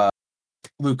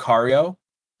Lucario.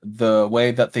 The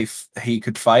way that he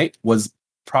could fight was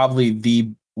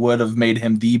probably would have made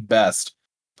him the best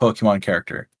Pokemon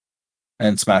character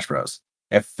in Smash Bros.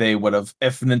 If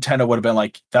Nintendo would have been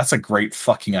like, that's a great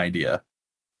fucking idea.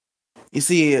 You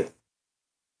see,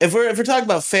 if we're talking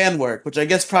about fan work, which I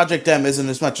guess Project M isn't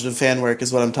as much of fan work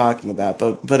as what I'm talking about,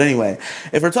 but anyway,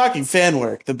 if we're talking fan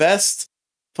work, the best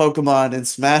Pokemon in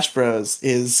Smash Bros.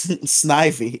 Is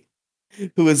Snivy,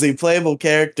 who is a playable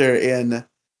character in,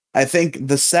 I think,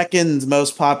 the second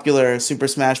most popular Super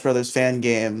Smash Bros. Fan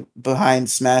game behind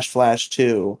Smash Flash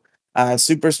 2.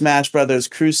 Super Smash Bros.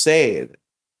 Crusade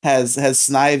has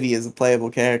Snivy as a playable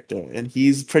character, and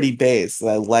he's pretty base.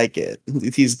 I like it.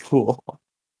 He's cool.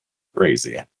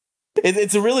 Crazy.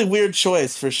 It's a really weird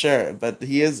choice for sure, but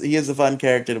he is a fun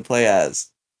character to play as.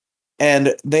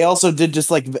 And they also did just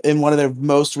like in one of their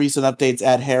most recent updates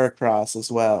add Heracross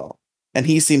as well. And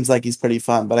he seems like he's pretty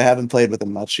fun, but I haven't played with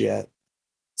him much yet.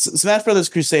 Smash Brothers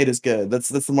Crusade is good. That's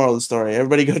the moral of the story.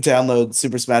 Everybody go download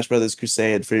Super Smash Brothers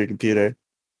Crusade for your computer.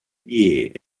 Yeah.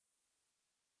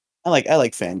 I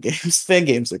like fan games. Fan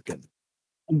games are good.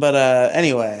 But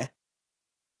anyway,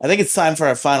 I think it's time for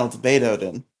our final debate,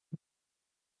 Odin.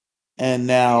 And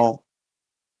now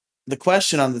the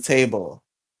question on the table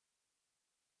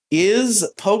is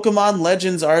Pokemon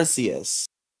Legends Arceus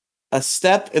a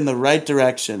step in the right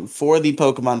direction for the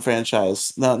Pokemon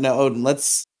franchise? No, Odin,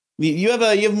 you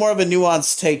have more of a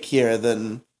nuanced take here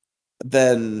than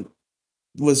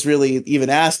was really even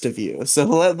asked of you. So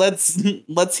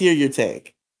let's hear your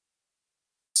take.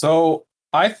 So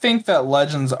I think that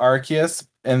Legends Arceus,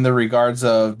 in the regards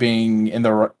of being in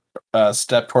the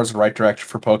step towards the right direction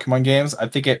for Pokemon games, I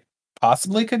think it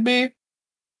possibly could be.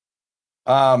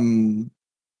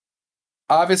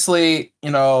 Obviously,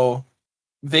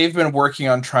 they've been working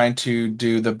on trying to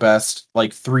do the best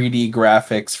like 3D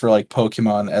graphics for like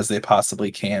Pokemon as they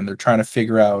possibly can. They're trying to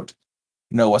figure out,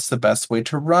 what's the best way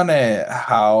to run it?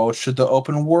 How should that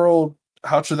open world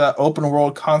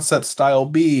concept style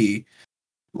be?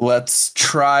 Let's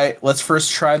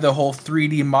first try the whole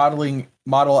 3D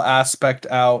model aspect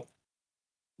out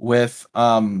with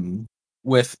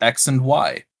X and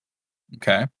Y.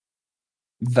 Okay.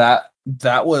 That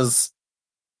was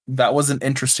an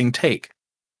interesting take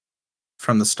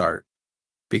from the start,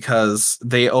 because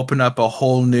they open up a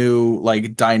whole new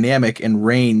like dynamic and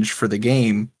range for the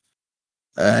game,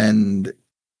 and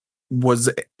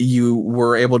you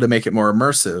were able to make it more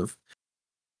immersive.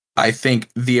 I think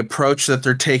the approach that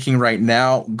they're taking right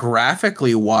now,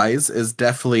 graphically wise, is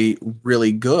definitely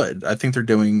really good. I think they're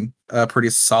doing a pretty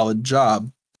solid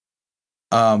job.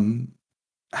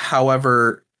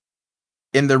 However,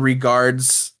 in the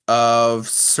regards of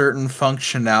certain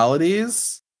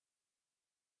functionalities,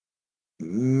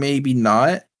 maybe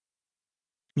not.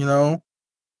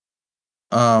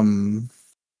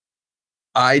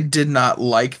 I did not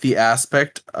like the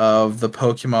aspect of the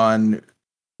Pokemon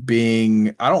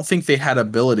being, I don't think they had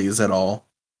abilities at all.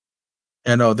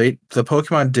 The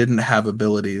Pokemon didn't have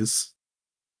abilities.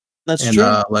 That's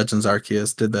true. Legends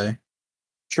Arceus, did they?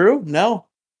 True. No.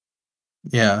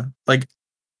 Yeah. Like,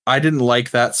 I didn't like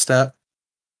that step.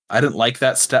 I didn't like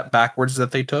that step backwards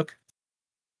that they took.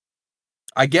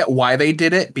 I get why they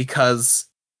did it, because,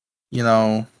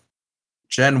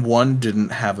 Gen 1 didn't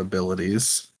have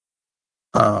abilities.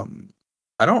 I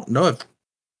don't know if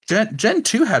Gen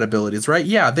 2 had abilities, right?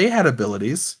 Yeah, they had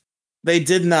abilities. They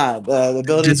did not. The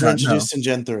abilities were introduced in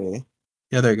Gen 3.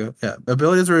 Yeah, there you go. Yeah,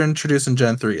 abilities were introduced in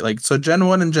Gen 3. Like, so Gen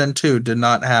 1 and Gen 2 did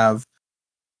not have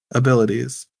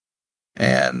abilities.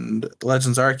 And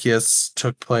Legends Arceus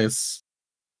took place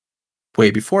way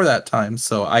before that time,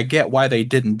 so I get why they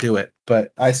didn't do it,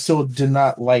 but I still did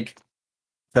not like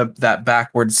that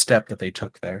backward step that they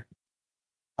took there.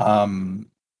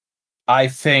 I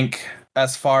think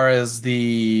as far as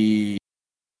the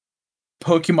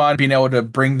Pokemon being able to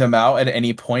bring them out at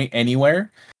any point,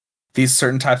 anywhere, these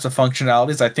certain types of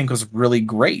functionalities, I think was really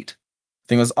great. I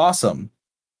think it was awesome.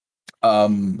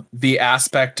 The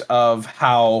aspect of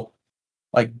how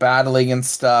like battling and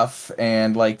stuff,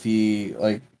 and like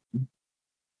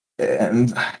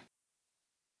and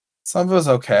some of it was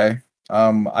okay.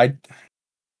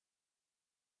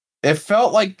 It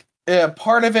felt like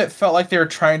part of it felt like they were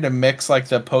trying to mix like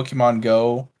the Pokemon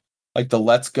Go, like the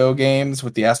Let's Go games,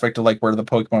 with the aspect of like where the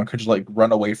Pokemon could just like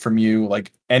run away from you,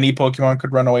 like any Pokemon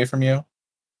could run away from you,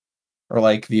 or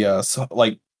like the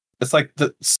like it's like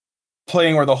the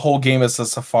playing where the whole game is a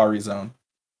safari zone.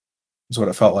 Is what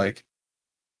it felt like.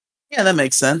 Yeah, that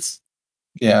makes sense.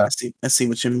 Yeah, I see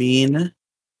what you mean.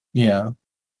 Yeah,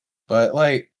 but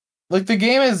like the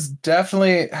game is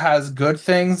definitely has good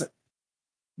things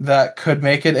that could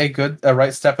make it a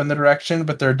right step in the direction,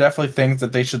 but there are definitely things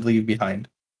that they should leave behind.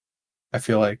 I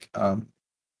feel like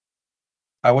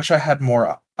I wish I had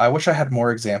more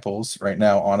examples right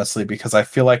now, honestly, because I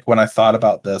feel like when I thought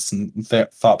about this and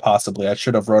thought possibly I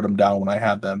should have wrote them down when I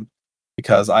had them,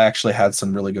 because I actually had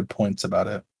some really good points about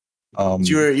it.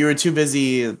 You were too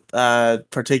busy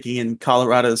partaking in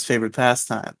Colorado's favorite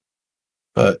pastime.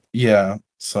 But yeah,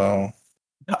 so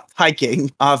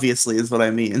hiking obviously is what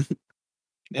I mean.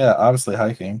 Yeah, obviously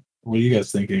hiking. What are you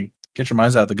guys thinking? Get your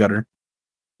minds out of the gutter.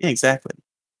 Yeah, exactly.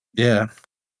 Yeah.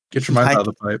 Get your minds out of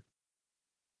the pipe.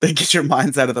 Get your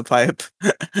minds out of the pipe.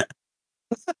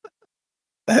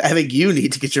 I think you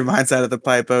need to get your minds out of the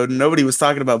pipe, Odin. Nobody was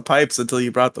talking about pipes until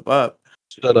you brought them up.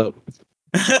 Shut up.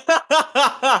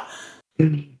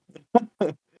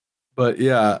 But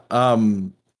yeah,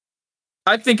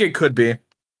 I think it could be.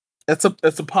 It's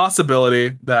a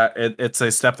possibility that it's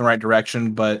a step in the right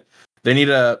direction, but they need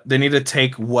to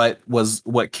take what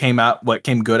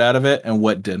came good out of it and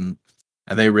what didn't,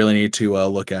 and they really need to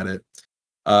look at it.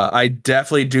 I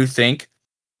definitely do think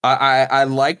I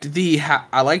liked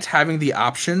I liked having the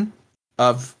option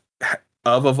of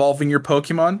evolving your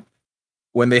Pokemon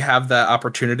when they have that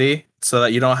opportunity, so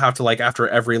that you don't have to, like, after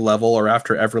every level or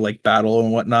after every like battle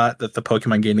and whatnot, that the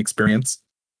Pokemon gain experience.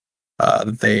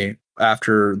 They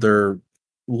after their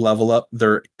level up,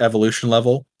 their evolution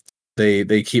level,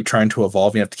 they keep trying to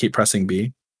evolve. You have to keep pressing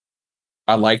B.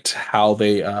 I liked how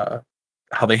they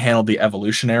handled the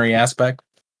evolutionary aspect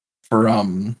for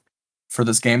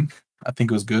this game. I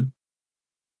think it was good.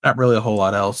 Not really a whole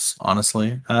lot else,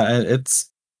 honestly.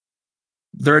 It's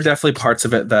There are definitely parts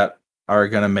of it that are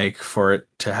gonna make for it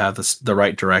to have the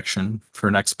right direction for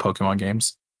next Pokemon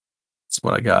games. That's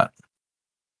what I got.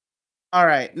 All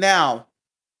right, now,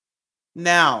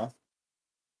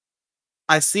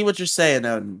 I see what you're saying,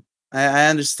 Odin. I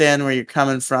understand where you're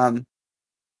coming from,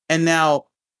 and now,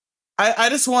 I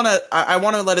just I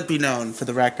want to let it be known for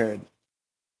the record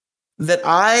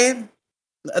that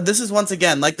this is once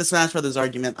again like the Smash Brothers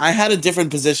argument. I had a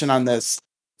different position on this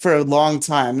for a long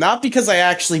time, not because I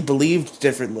actually believed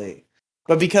differently,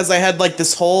 but because I had like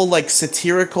this whole like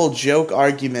satirical joke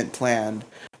argument planned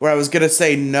where I was gonna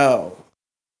say no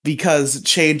because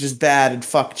change is bad and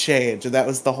fuck change, and that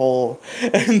was the whole,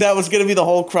 and that was gonna be the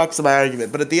whole crux of my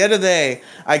argument. But at the end of the day,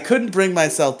 I couldn't bring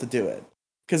myself to do it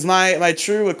because my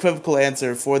true equivocal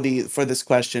answer for this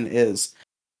question is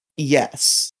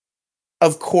yes,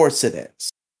 of course it is.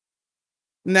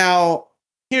 Now,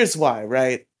 here's why,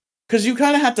 right? Because you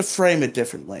kind of have to frame it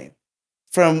differently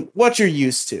from what you're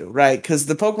used to, right? Because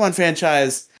the Pokemon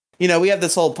franchise, we have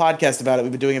this whole podcast about it.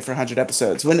 We've been doing it for 100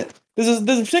 episodes. There's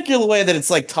a particular way that it's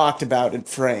like talked about and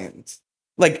framed,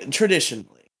 like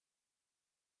traditionally.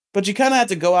 But you kind of have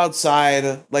to go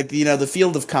outside, like the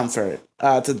field of comfort,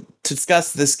 to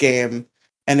discuss this game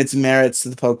and its merits to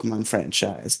the Pokemon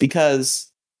franchise, because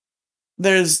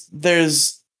there's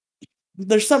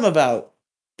something about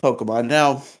Pokemon.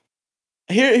 Now,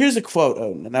 here's a quote,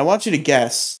 Odin, and I want you to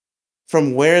guess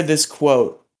from where this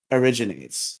quote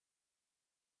originates.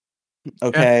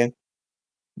 Okay? Yeah.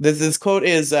 This quote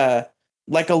is,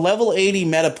 like a level 80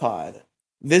 Metapod,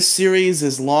 this series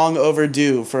is long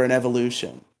overdue for an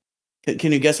evolution.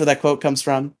 Can you guess where that quote comes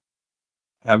from?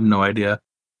 I have no idea.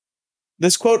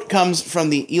 This quote comes from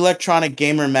the Electronic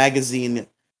Gamer magazine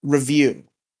review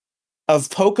of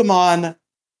Pokemon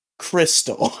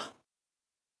Crystal.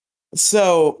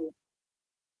 So,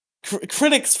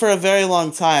 critics for a very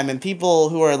long time, and people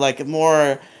who are like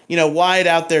more, wide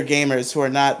out there gamers who are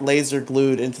not laser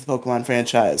glued into the Pokemon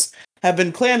franchise, have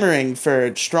been clamoring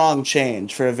for strong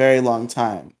change for a very long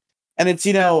time. And it's,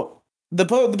 the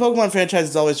Pokemon franchise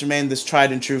has always remained this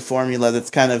tried and true formula that's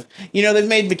kind of, they've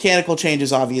made mechanical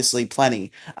changes, obviously,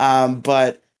 plenty.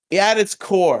 But at its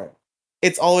core,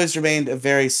 it's always remained a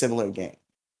very similar game.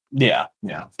 Yeah.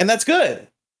 And that's good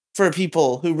for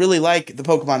people who really like the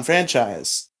Pokemon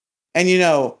franchise. And,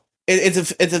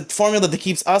 it's a formula that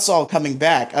keeps us all coming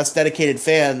back, us dedicated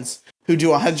fans who do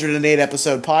 108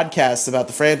 episode podcasts about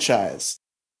the franchise.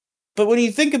 But when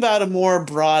you think about a more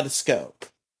broad scope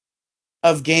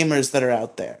of gamers that are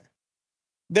out there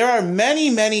are many,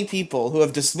 many people who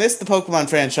have dismissed the Pokemon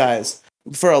franchise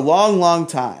for a long, long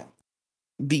time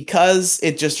because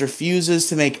it just refuses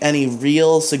to make any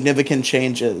real significant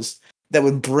changes that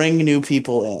would bring new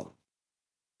people in.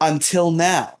 Until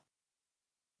now.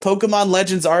 Pokemon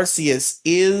Legends Arceus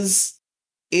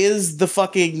is the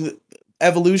fucking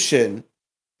evolution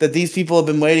that these people have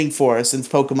been waiting for since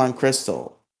Pokemon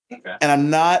Crystal. Okay. And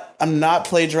I'm not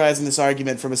plagiarizing this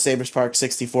argument from a Saberspark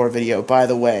 64 video, by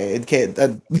the way.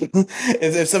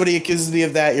 If somebody accuses me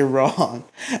of that, you're wrong.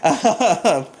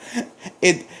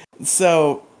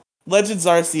 So Legends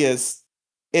Arceus,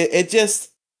 it just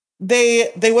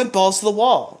they went balls to the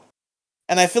wall.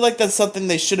 And I feel like that's something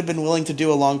they should have been willing to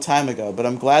do a long time ago, but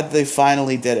I'm glad they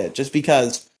finally did it, just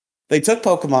because they took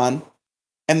Pokemon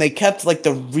and they kept like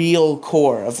the real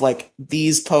core of like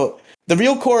the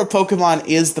real core of Pokemon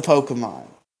is the Pokemon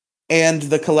and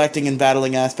the collecting and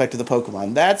battling aspect of the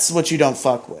Pokemon. That's what you don't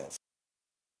fuck with.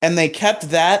 And they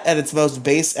kept that at its most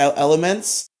base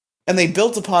elements, and they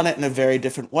built upon it in a very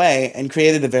different way and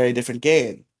created a very different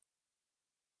game.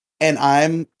 And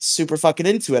I'm super fucking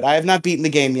into it. I have not beaten the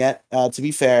game yet, to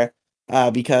be fair,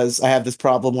 because I have this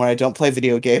problem where I don't play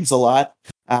video games a lot.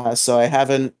 So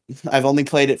I've only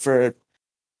played it for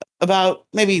about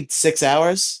maybe 6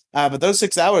 hours. But those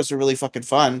 6 hours were really fucking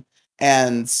fun.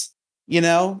 And,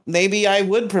 maybe I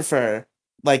would prefer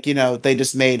like, they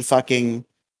just made fucking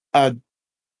uh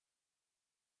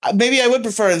maybe I would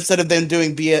prefer, instead of them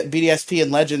doing BDSP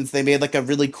and Legends, they made like a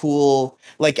really cool,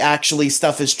 like, actually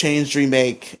stuff has changed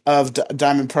remake of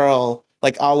Diamond Pearl,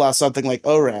 like a la something like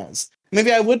ORAS.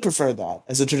 Maybe I would prefer that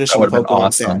as a That traditional would have been Pokemon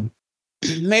awesome.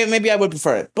 fan. Maybe I would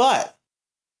prefer it. But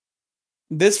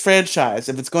this franchise,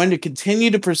 if it's going to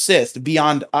continue to persist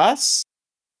beyond us,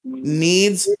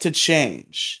 needs to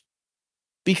change.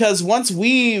 Because once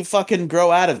we fucking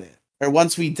grow out of it, or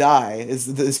once we die,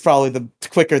 is probably the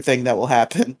quicker thing that will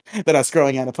happen than us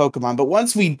growing out of Pokemon. But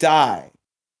once we die,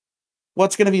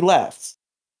 what's going to be left?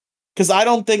 Because I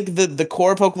don't think the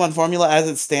core Pokemon formula as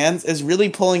it stands is really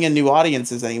pulling in new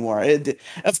audiences anymore.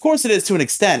 Of course it is to an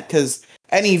extent, because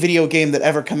any video game that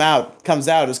ever comes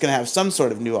out is going to have some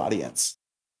sort of new audience.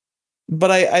 But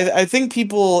I think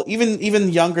people,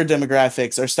 even younger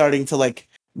demographics, are starting to like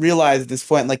realize at this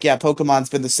point, like, yeah, Pokemon's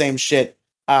been the same shit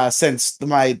since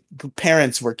my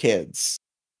parents were kids.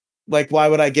 Like, why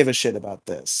would I give a shit about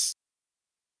this?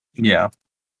 Yeah.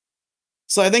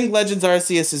 So I think Legends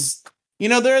Arceus is,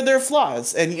 there are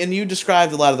flaws, and you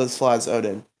described a lot of those flaws,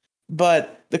 Odin.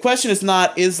 But the question is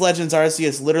not, is Legends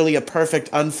Arceus literally a perfect,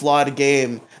 unflawed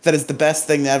game that is the best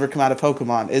thing to ever come out of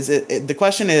Pokemon? The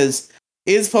question is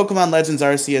Pokemon Legends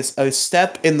Arceus a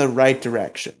step in the right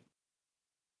direction?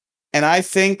 And I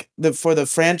think that for the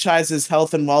franchise's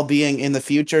health and well-being in the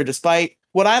future, despite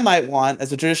what I might want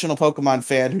as a traditional Pokemon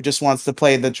fan who just wants to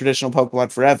play the traditional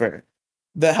Pokemon forever,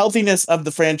 the healthiness of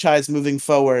the franchise moving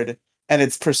forward and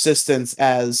its persistence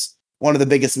as one of the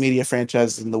biggest media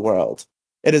franchises in the world,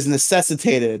 it is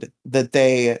necessitated that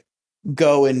they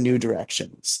go in new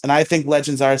directions. And I think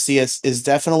Legends Arceus is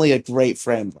definitely a great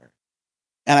framework.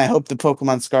 And I hope the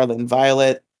Pokemon Scarlet and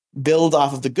Violet build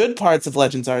off of the good parts of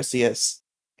Legends Arceus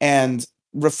and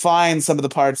refine some of the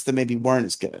parts that maybe weren't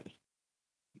as good.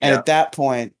 And at that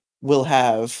point, we'll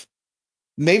have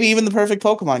maybe even the perfect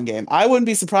Pokemon game. I wouldn't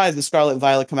be surprised if Scarlet and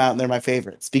Violet come out and they're my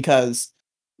favorites, because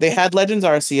they had Legends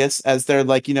Arceus as their,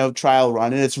 like, trial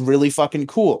run, and it's really fucking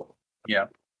cool. Yeah.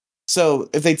 So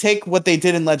if they take what they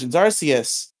did in Legends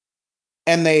Arceus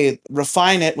and they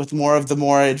refine it with more of the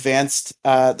more advanced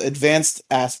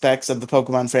aspects of the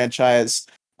Pokemon franchise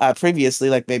previously,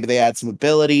 like maybe they add some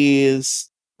abilities,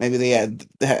 maybe they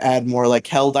add more like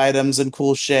held items and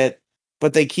cool shit,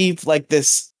 but they keep like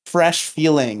this fresh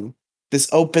feeling, this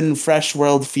open, fresh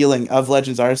world feeling of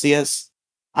Legends Arceus,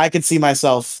 I could see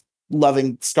myself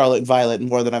loving Scarlet and Violet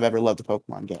more than I've ever loved a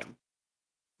Pokemon game.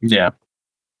 Yeah.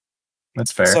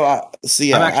 That's fair. So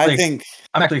yeah, I think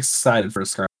I'm actually excited for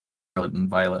Scarlet and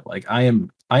Violet. Like, I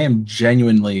am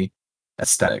genuinely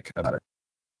ecstatic about it.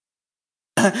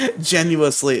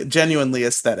 genuinely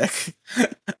aesthetic.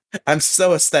 I'm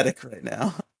so aesthetic right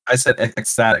now. I said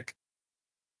ecstatic.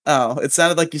 Oh, it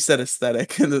sounded like you said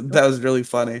aesthetic. That was really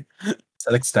funny. I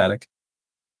said ecstatic.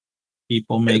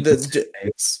 People make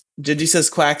mistakes. Gigi says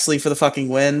Quaxley for the fucking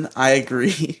win. I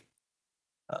agree.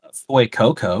 Boy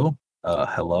Coco,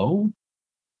 hello.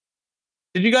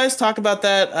 Did you guys talk about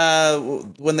that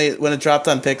when it dropped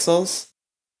on Pixels?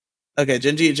 Okay,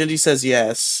 Gingy says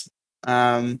yes.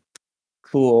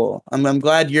 Cool. I'm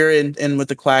glad you're in with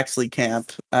the Quaxley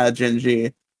camp,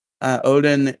 Gingy.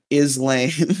 Odin is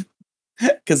lame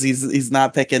because he's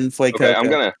not picking Fuecoco. Okay,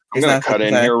 I'm gonna cut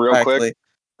in here real quick.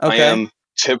 Okay. I am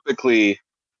typically,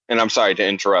 and I'm sorry to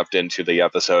interrupt into the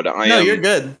episode. You're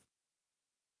good.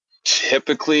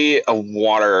 Typically a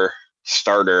water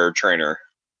starter trainer.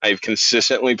 I've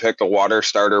consistently picked a water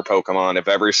starter Pokemon of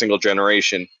every single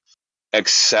generation,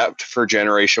 except for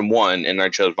Generation 1, and I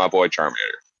chose my boy Charmander.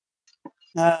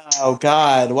 Oh,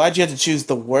 God. Why'd you have to choose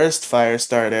the worst fire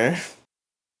starter?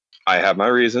 I have my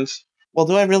reasons. Well,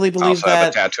 do I really believe that? I have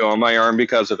a tattoo on my arm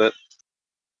because of it.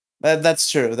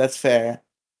 That's true. That's fair.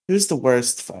 Who's the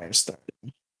worst fire starter?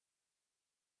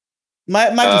 Might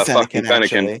be Fennekin,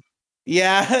 actually.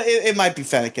 Yeah, it might be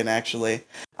Fennekin, actually.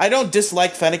 I don't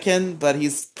dislike Fennekin, but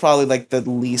he's probably, like, the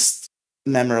least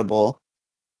memorable.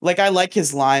 Like, I like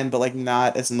his line, but, like,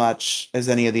 not as much as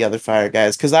any of the other fire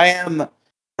guys. Because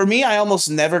for me, I almost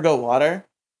never go water.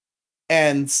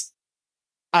 And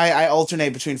I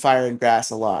alternate between fire and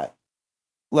grass a lot.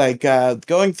 Like,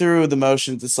 going through the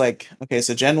motions, it's like, okay,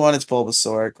 so Gen 1, it's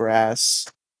Bulbasaur, grass.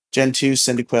 Gen 2,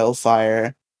 Cyndaquil,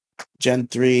 fire. Gen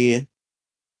 3,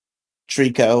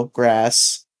 Trico,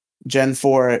 grass. Gen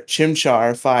 4,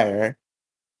 Chimchar, fire.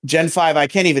 Gen 5, I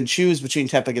can't even choose between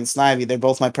Tepig and Snivy. They're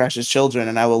both my precious children,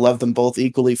 and I will love them both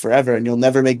equally forever, and you'll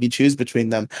never make me choose between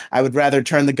them. I would rather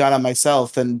turn the gun on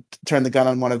myself than turn the gun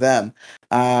on one of them.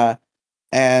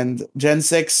 And Gen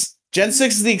 6, Gen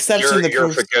 6 is the exception that You're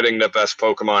proves. forgetting the best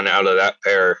Pokemon out of that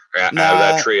pair, out of Nah,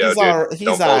 that trio, he's dude. all he's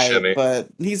Don't bullshit alright,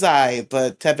 me.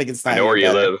 but Tepig and I know where Snivy you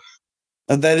are better.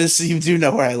 live. That is, you do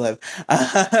know where I live.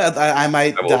 I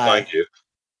might I will die. find you.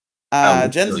 I will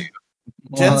Gen kill you.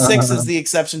 Gen 6 is the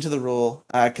exception to the rule,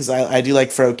 because I do like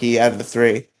Froakie out of the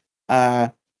three.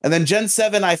 And then Gen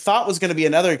 7 I thought was going to be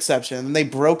another exception, and they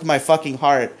broke my fucking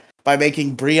heart by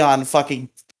making Brionne fucking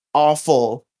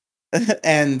awful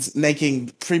and making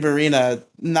Primarina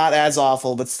not as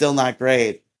awful, but still not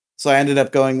great. So I ended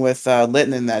up going with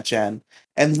Litten in that gen.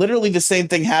 And literally the same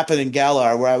thing happened in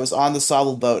Galar, where I was on the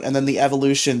Sobble boat, and then the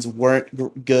evolutions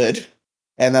weren't good.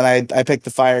 And then I picked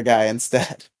the fire guy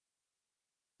instead.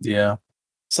 Yeah.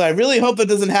 So I really hope it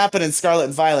doesn't happen in Scarlet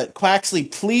and Violet.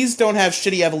 Quaxley, please don't have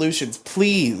shitty evolutions.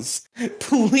 Please.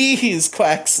 Please,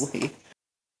 Quaxley.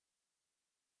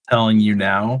 Telling you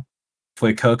now,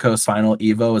 Fuecoco's final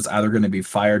Evo is either going to be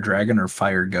Fire Dragon or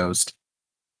Fire Ghost.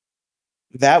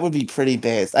 That would be pretty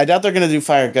based. I doubt they're going to do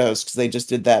Fire Ghost, because they just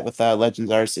did that with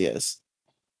Legends Arceus.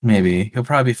 Maybe. He'll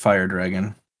probably be Fire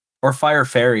Dragon. Or Fire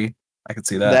Fairy. I could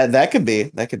see that. That could be.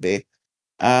 That could be.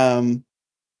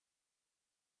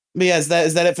 But yeah, is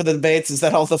that it for the debates? Is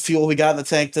that all the fuel we got in the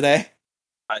tank today?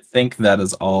 I think that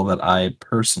is all that I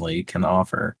personally can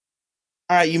offer.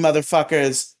 All right, you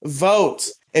motherfuckers, vote.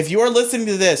 If you are listening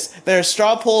to this, there are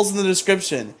straw polls in the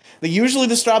description. Usually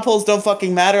the straw polls don't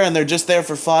fucking matter, and they're just there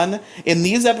for fun. In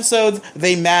these episodes,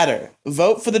 they matter.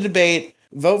 Vote for the debate.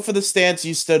 Vote for the stance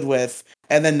you stood with.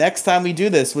 And then next time we do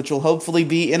this, which will hopefully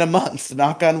be in a month,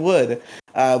 knock on wood,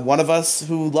 one of us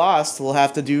who lost will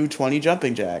have to do 20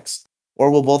 jumping jacks. Or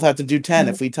we'll both have to do 10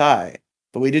 if we tie.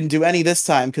 But we didn't do any this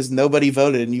time because nobody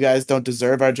voted, and you guys don't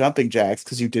deserve our jumping jacks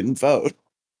because you didn't vote.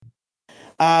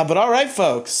 But all right,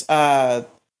 folks. I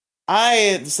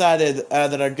decided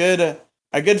that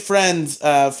our good friend,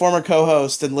 former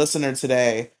co-host and listener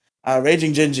today,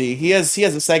 Raging Gingy, he has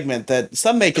a segment that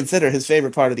some may consider his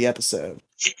favorite part of the episode.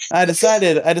 I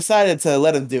decided to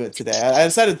let him do it today. I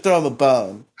decided to throw him a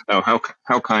bone. Oh,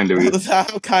 how kind of you.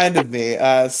 How kind of me.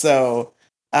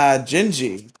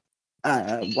 Gingy,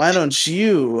 why don't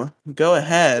you go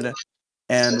ahead,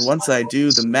 and once I do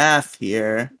the math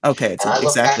here, okay, it's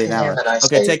exactly an hour.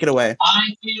 Okay, take it away.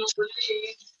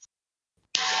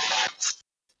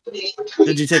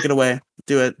 Gingy, take it away.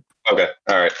 Do it. Okay,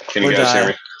 all right. Can you guys hear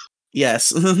me?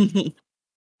 Yes. Who's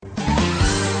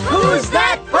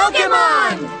that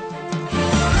Pokemon?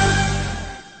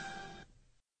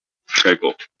 Okay,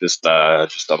 cool. Just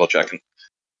double checking.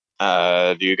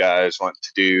 Do you guys want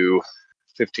to do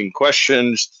 15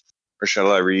 questions, or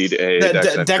shall I read a dex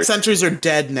entry? Dex entries are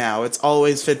dead now. It's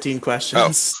always 15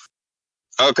 questions.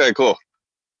 Oh. Okay, cool.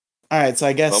 All right, so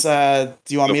I guess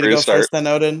do you want me to go first then,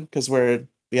 Odin? Because we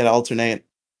gotta alternate.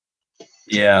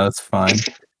 Yeah, that's fine.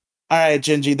 All right,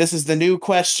 Gingy, this is the new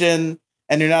question,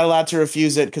 and you're not allowed to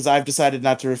refuse it because I've decided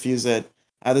not to refuse it.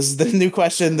 This is the new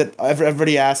question that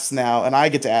everybody asks now, and I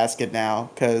get to ask it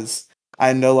now because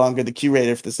I'm no longer the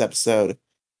curator for this episode.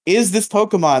 Is this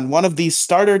Pokemon one of these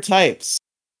starter types?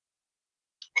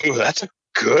 Ooh, that's a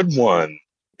good one.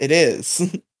 It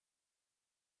is.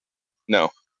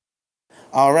 No.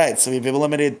 All right, so we've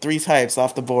eliminated 3 types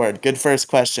off the board. Good first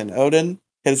question. Odin,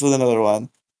 hit us with another one.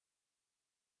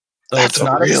 So That's it's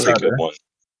not a really starter. good one.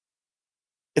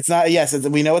 It's not, yes,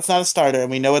 we know it's not a starter,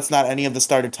 and we know it's not any of the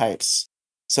starter types.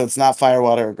 So it's not fire,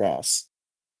 water, or grass.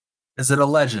 Is it a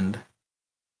legend?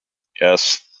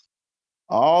 Yes.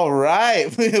 All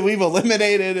right. We've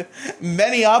eliminated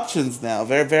many options now.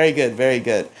 Very, very good. Very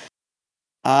good.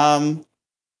 All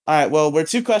right. Well, we're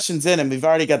 2 questions in, and we've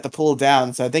already got the pool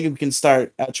down, so I think we can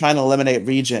start trying to eliminate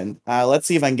region. Let's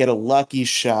see if I can get a lucky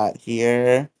shot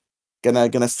here.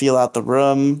 Gonna feel out the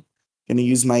room. Gonna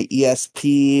use my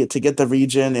ESP to get the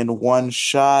region in 1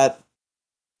 shot.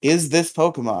 Is this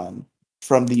Pokemon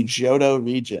from the Johto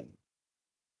region?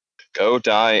 Go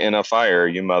die in a fire,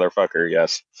 you motherfucker.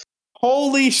 Yes.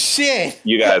 Holy shit!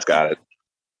 You guys got it.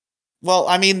 Well,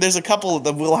 I mean, there's a couple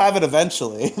that we'll have it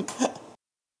eventually.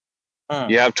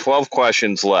 You have 12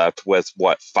 questions left with,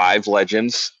 what, 5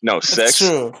 legends? No, 6? That's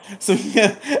true. So,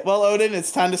 yeah. Well, Odin,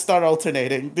 it's time to start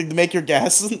alternating. Make your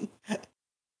guess.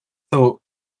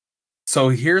 So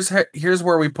here's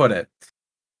where we put it.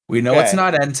 We know it's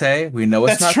not Entei, we know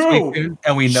it's That's not true. Suicune,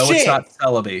 and we know it's not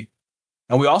Celebi.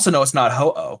 And we also know it's not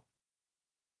Ho-Oh.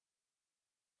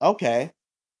 Okay.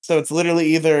 So it's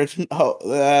literally either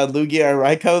Lugia or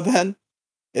Raikou then?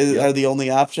 Are the only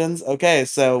options? Okay,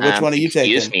 so which one are you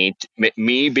taking? Excuse me.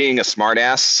 Me being a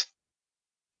smartass,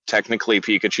 technically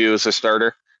Pikachu is a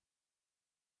starter.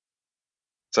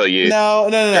 So you No.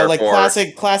 Like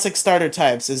therefore- classic starter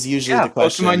types is usually the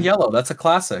question. Pokemon Yellow, that's a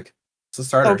classic. It's a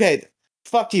starter. Okay,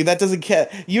 fuck you. That doesn't count.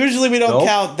 Usually we don't Nope.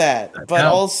 count that, That but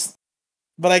counts.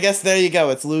 but I guess there you go.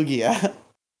 It's Lugia.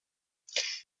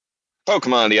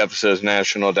 Pokemon, the episode's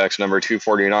national dex number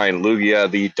 249, Lugia,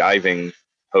 the diving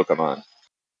Pokemon.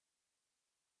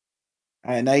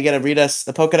 All right, now you got to read us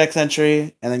the Pokedex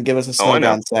entry and then give us a Oh, I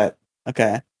know. Snogon set.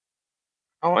 Okay.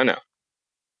 Oh, I know.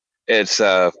 It's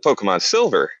Pokemon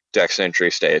Silver. Dex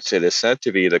entry states it is said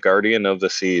to be the guardian of the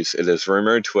seas. It is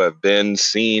rumored to have been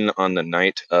seen on the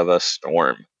night of a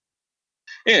storm.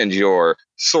 And your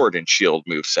Sword and Shield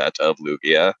moveset of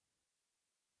Lugia.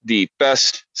 The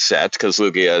best set, because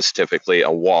Lugia is typically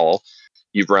a wall.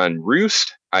 You run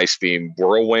Roost, Ice Beam,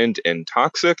 Whirlwind, and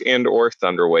Toxic and or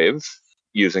Thunderwave,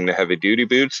 using the heavy duty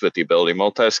boots with the ability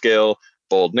Multiscale,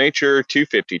 Bold Nature,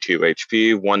 252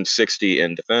 HP, 160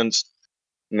 in defense,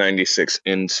 96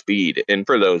 in speed. And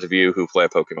for those of you who play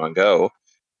Pokemon Go,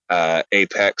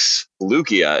 Apex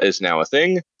Lugia is now a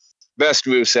thing. Best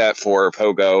moveset for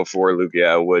Pogo for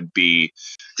Lugia would be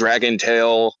Dragon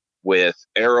Tail with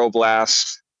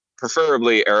Aeroblast,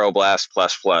 preferably Aeroblast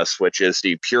 ++, which is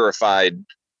the purified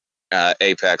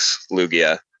Apex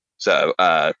Lugia. So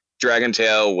Dragon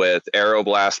Tail with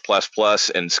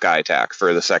Aeroblast ++ and Sky Attack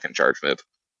for the second charge move.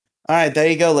 All right, there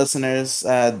you go, listeners.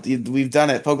 We've done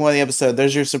it. Pokemon the episode.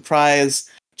 There's your surprise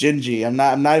Gingy. I'm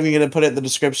not even gonna put it in the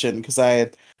description because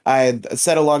I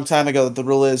said a long time ago that the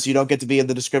rule is you don't get to be in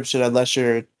the description unless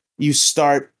you're on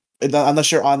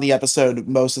the episode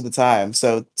most of the time.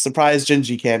 So surprise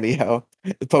Gingy cameo,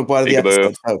 the Pokemon of the Peekaboo.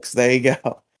 episode, folks. There you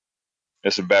go.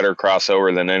 It's a better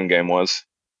crossover than Endgame was.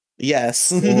 Yes.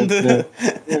 The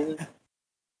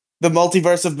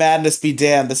multiverse of madness be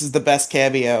damned. This is the best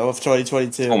cameo of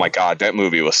 2022. Oh my god, that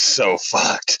movie was so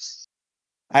fucked.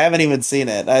 I haven't even seen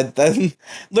it.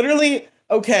 Literally,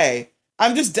 okay.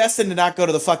 I'm just destined to not go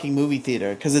to the fucking movie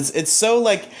theater because it's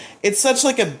such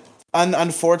like a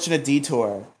unfortunate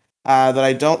detour that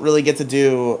I don't really get to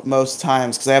do most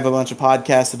times because I have a bunch of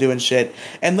podcasts to do and shit.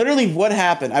 And literally, what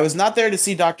happened? I was not there to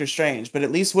see Doctor Strange, but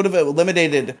at least would have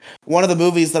eliminated one of the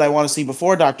movies that I want to see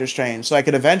before Doctor Strange, so I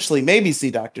could eventually maybe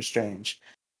see Doctor Strange.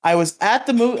 I was at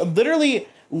the movie, literally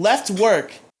left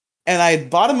work. And I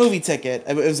bought a movie ticket.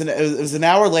 It was an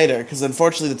hour later because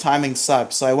unfortunately the timing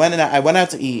sucked. So I went out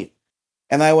to eat,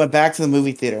 and I went back to the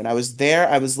movie theater. And I was there.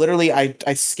 I was literally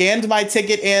I scanned my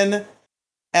ticket in,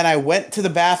 and I went to the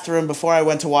bathroom before I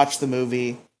went to watch the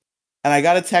movie. And I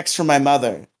got a text from my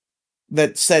mother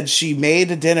that said she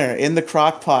made dinner in the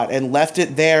crock pot and left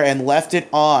it there and left it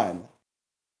on.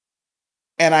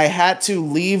 And I had to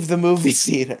leave the movie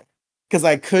theater because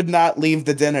I could not leave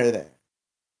the dinner there.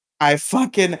 I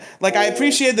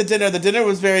appreciate the dinner. The dinner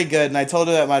was very good, and I told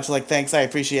her that much. Like, thanks, I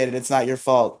appreciate it. It's not your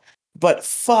fault. But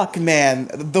fuck,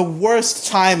 man, the worst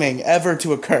timing ever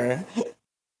to occur.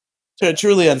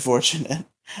 Truly unfortunate.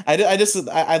 I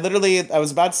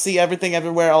was about to see Everything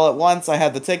Everywhere All at Once. I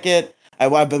had the ticket.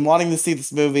 I've been wanting to see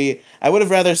this movie. I would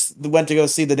have rather went to go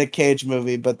see the Nick Cage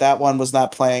movie, but that one was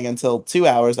not playing until 2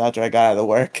 hours after I got out of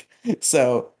work.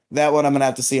 So that one I'm gonna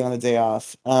have to see on the day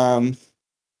off.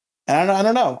 And I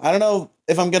don't know. I don't know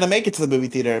if I'm gonna make it to the movie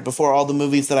theater before all the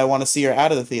movies that I want to see are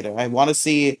out of the theater. I want to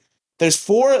see. There's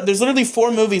literally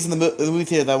 4 movies in the movie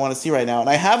theater that I want to see right now, and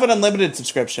I have an unlimited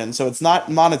subscription, so it's not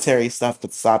monetary stuff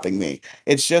that's stopping me.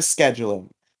 It's just scheduling.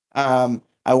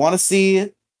 I want to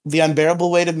see The Unbearable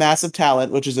Weight of Massive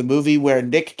Talent, which is a movie where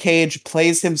Nick Cage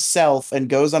plays himself and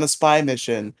goes on a spy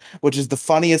mission, which is the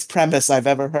funniest premise I've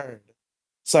ever heard.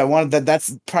 So I wanted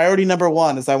that's priority number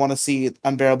 1 is I want to see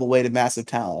Unbearable Weight of Massive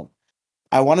Talent.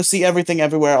 I want to see Everything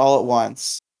Everywhere All at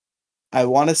Once. I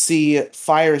want to see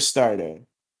Firestarter.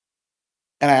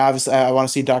 And I want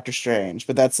to see Doctor Strange,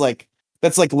 but that's like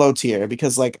low tier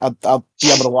because like I'll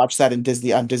be able to watch that on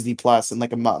Disney Plus in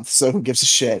like a month, so who gives a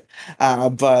shit?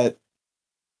 But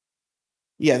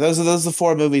yeah, those are the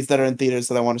 4 movies that are in theaters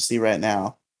that I want to see right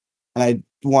now, and I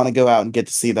want to go out and get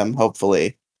to see them.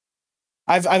 Hopefully,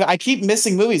 I keep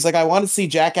missing movies. Like I want to see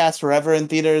Jackass Forever in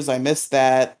theaters. I missed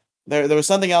that. There was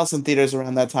something else in theaters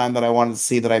around that time that I wanted to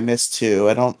see that I missed too.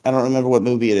 I don't remember what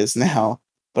movie it is now,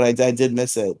 but I did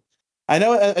miss it. I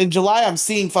know in July I'm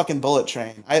seeing fucking Bullet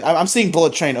Train. I'm seeing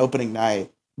Bullet Train opening night.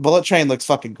 Bullet Train looks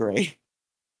fucking great.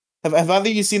 Have either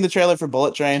of you seen the trailer for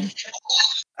Bullet Train?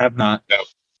 I have not. No.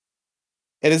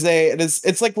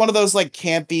 It's like one of those like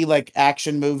campy like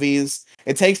action movies.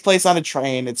 It takes place on a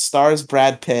train. It stars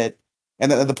Brad Pitt,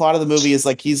 and the plot of the movie is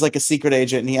like he's like a secret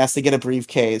agent and he has to get a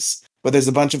briefcase, but there's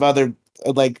a bunch of other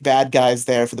like bad guys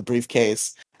there for the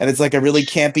briefcase, and it's like a really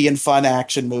campy and fun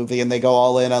action movie, and they go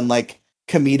all in on like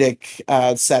comedic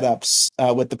setups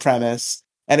with the premise,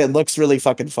 and it looks really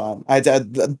fucking fun.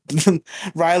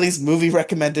 Riley's movie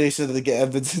recommendation of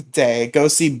the day: go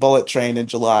see Bullet Train in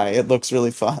July. It looks really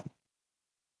fun.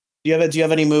 Do you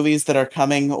have any movies that are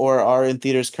coming or are in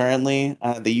theaters currently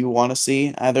that you want to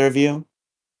see? Either of you?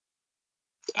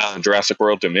 Jurassic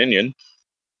World Dominion,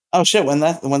 Oh shit!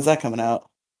 When's that coming out?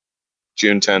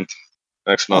 June 10th,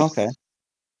 next Oh, month. okay.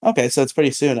 Okay, so it's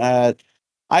pretty soon. I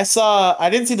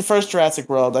didn't see the first Jurassic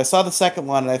World. I saw the second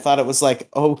one and I thought it was like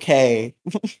okay.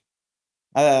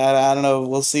 I don't know.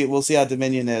 We'll see. We'll see how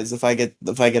Dominion is if I get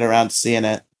around to seeing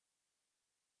it.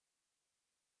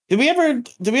 Did we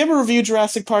ever review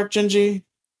Jurassic Park, Gingy?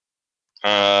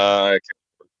 Uh,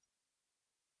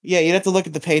 Yeah, you'd have to look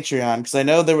at the Patreon because I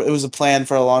know it was a plan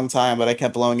for a long time, but I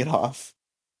kept blowing it off.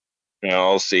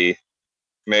 I'll see.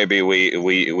 Maybe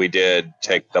we did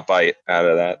take the bite out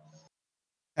of that.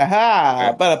 Aha!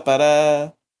 Yeah.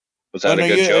 Ba-da-ba-da. Was that a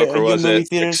good you, joke, are or you a was movie it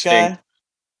theaters extinct?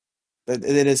 guy?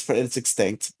 It is. It's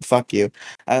extinct. Fuck you.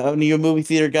 Are you a movie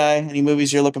theater guy? Any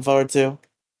movies you're looking forward to?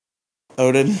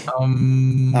 Odin.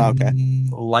 Oh, okay.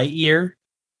 Lightyear.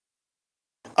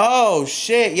 Oh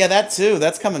shit! Yeah, that too.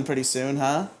 That's coming pretty soon,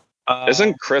 huh?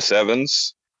 Isn't Chris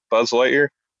Evans Buzz Lightyear?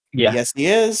 Yeah. Yes, he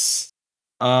is.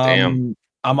 Damn.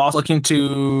 I'm also looking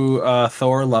to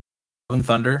Thor: Love and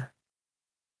Thunder.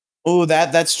 Oh,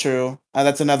 that's true.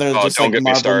 That's another Oh, just don't like get me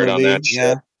Marvel started movie. on that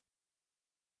Yeah. shit.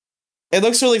 It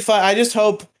looks really fun. I just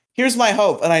hope. Here's my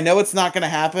hope, and I know it's not going to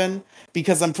happen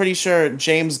because I'm pretty sure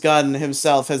James Gunn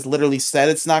himself has literally said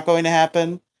it's not going to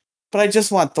happen. But I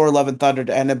just want Thor: Love and Thunder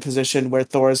to end in a position where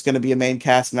Thor is going to be a main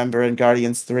cast member in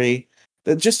Guardians 3.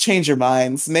 Just change your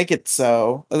minds, make it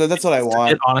so. That's what I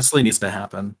want. It honestly needs to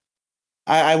happen.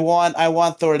 I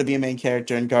want Thor to be a main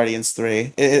character in Guardians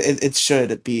 3. It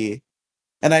should be.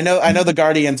 And I know the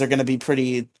Guardians are going to be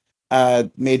pretty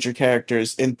major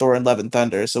characters in Thor and Love and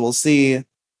Thunder, so we'll see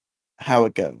how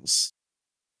it goes.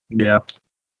 Yeah.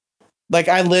 Like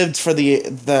I lived for the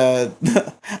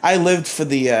I lived for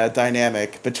the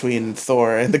dynamic between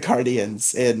Thor and the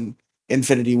Guardians in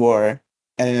Infinity War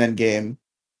and in Endgame.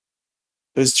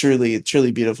 It was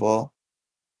truly beautiful.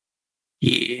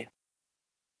 Yeah.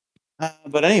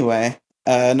 But anyway,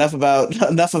 enough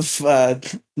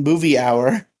of movie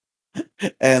hour,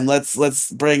 and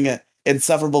let's bring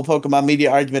Insufferable Pokemon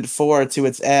Media Argument 4 to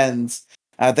its end.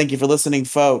 Thank you for listening,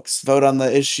 folks. Vote on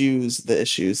the issues.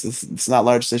 It's not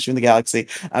largest issue in the galaxy.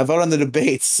 Vote on the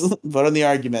debates. Vote on the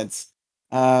arguments.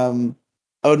 Odin,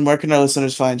 where can our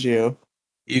listeners find you?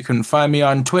 You can find me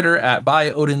on Twitter at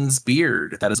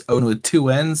 @ByOdinsBeard. That is Odin with 2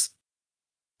 N's.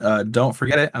 Don't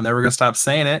forget it. I'm never going to stop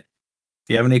saying it. If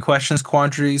you have any questions,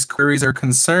 quandaries, queries, or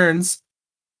concerns,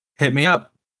 hit me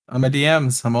up on my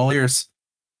DMs. I'm all ears.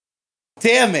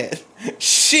 Damn it.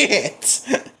 Shit.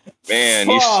 Man,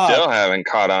 you still haven't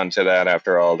caught on to that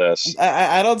after all this.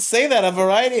 I don't say that on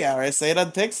Variety Hour. I say it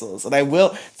on Pixels. And I will.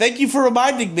 Thank you for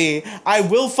reminding me. I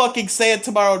will fucking say it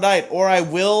tomorrow night, or I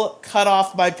will cut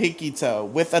off my pinky toe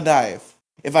with a knife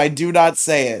if I do not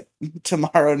say it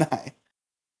tomorrow night.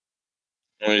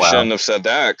 Well, you shouldn't have said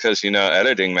that because,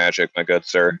 editing magic, my good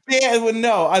sir. Yeah, well,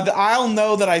 no. I'll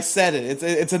know that I said it.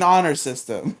 It's an honor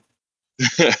system.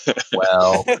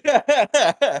 Well,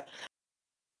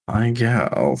 I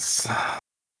guess. I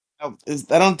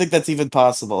don't think that's even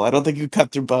possible. I don't think you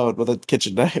cut through bone with a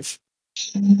kitchen knife.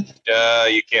 Yeah,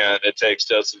 you can. It takes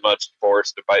just as much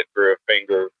force to bite through a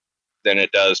finger than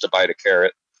it does to bite a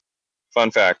carrot. Fun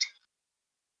fact.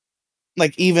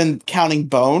 Like even counting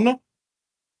bone?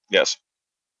 Yes.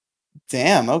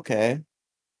 Damn, okay.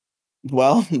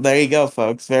 Well, there you go,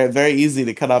 folks. Very, very easy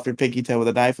to cut off your pinky toe with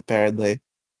a knife, apparently.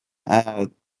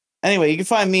 Anyway, you can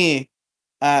find me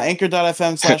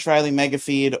anchor.fm/Riley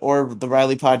Megafeed or the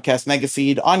Riley Podcast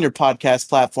Megafeed on your podcast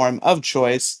platform of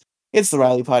choice. It's the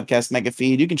Riley Podcast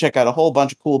Megafeed. You can check out a whole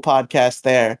bunch of cool podcasts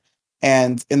there.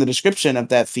 And in the description of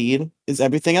that feed is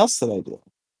everything else that I do.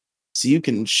 So you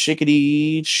can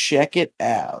shickety check it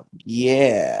out.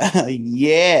 Yeah.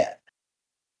 Yeah.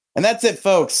 And that's it,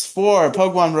 folks, for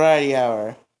Pokemon Variety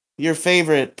Hour, your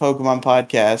favorite Pokemon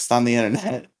podcast on the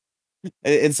internet.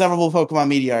 Insufferable Pokemon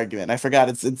Media Argument. I forgot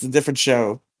it's a different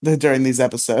show during these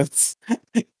episodes.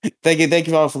 Thank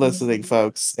you all for listening,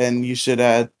 folks. And you should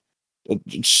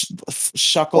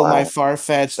shuckle my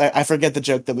far-fetched. I forget the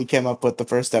joke that we came up with the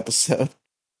first episode.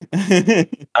 But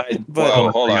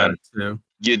hold on.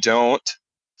 You don't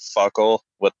fuckle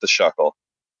with the shuckle.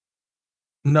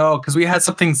 No, because we had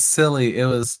something silly. It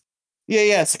was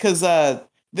yes, because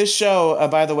this show,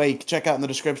 by the way, you can check out in the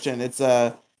description. It's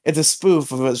a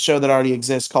spoof of a show that already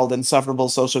exists called Insufferable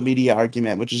Social Media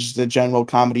Argument, which is just a general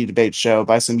comedy debate show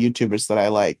by some YouTubers that I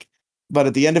like. But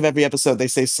at the end of every episode, they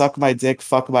say, suck my dick,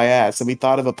 fuck my ass. And we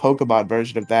thought of a Pokemon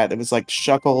version of that. It was like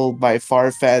Shuckle by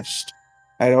Farfetch'd.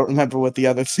 I don't remember what the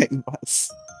other thing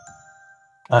was.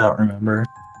 I don't remember.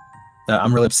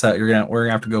 I'm really upset. We're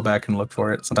gonna have to go back and look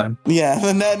for it sometime. Yeah,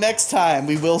 and next time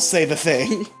we will say the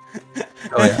thing.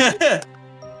 Oh yeah.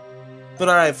 But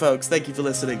alright, folks, thank you for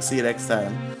listening. See you next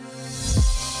time.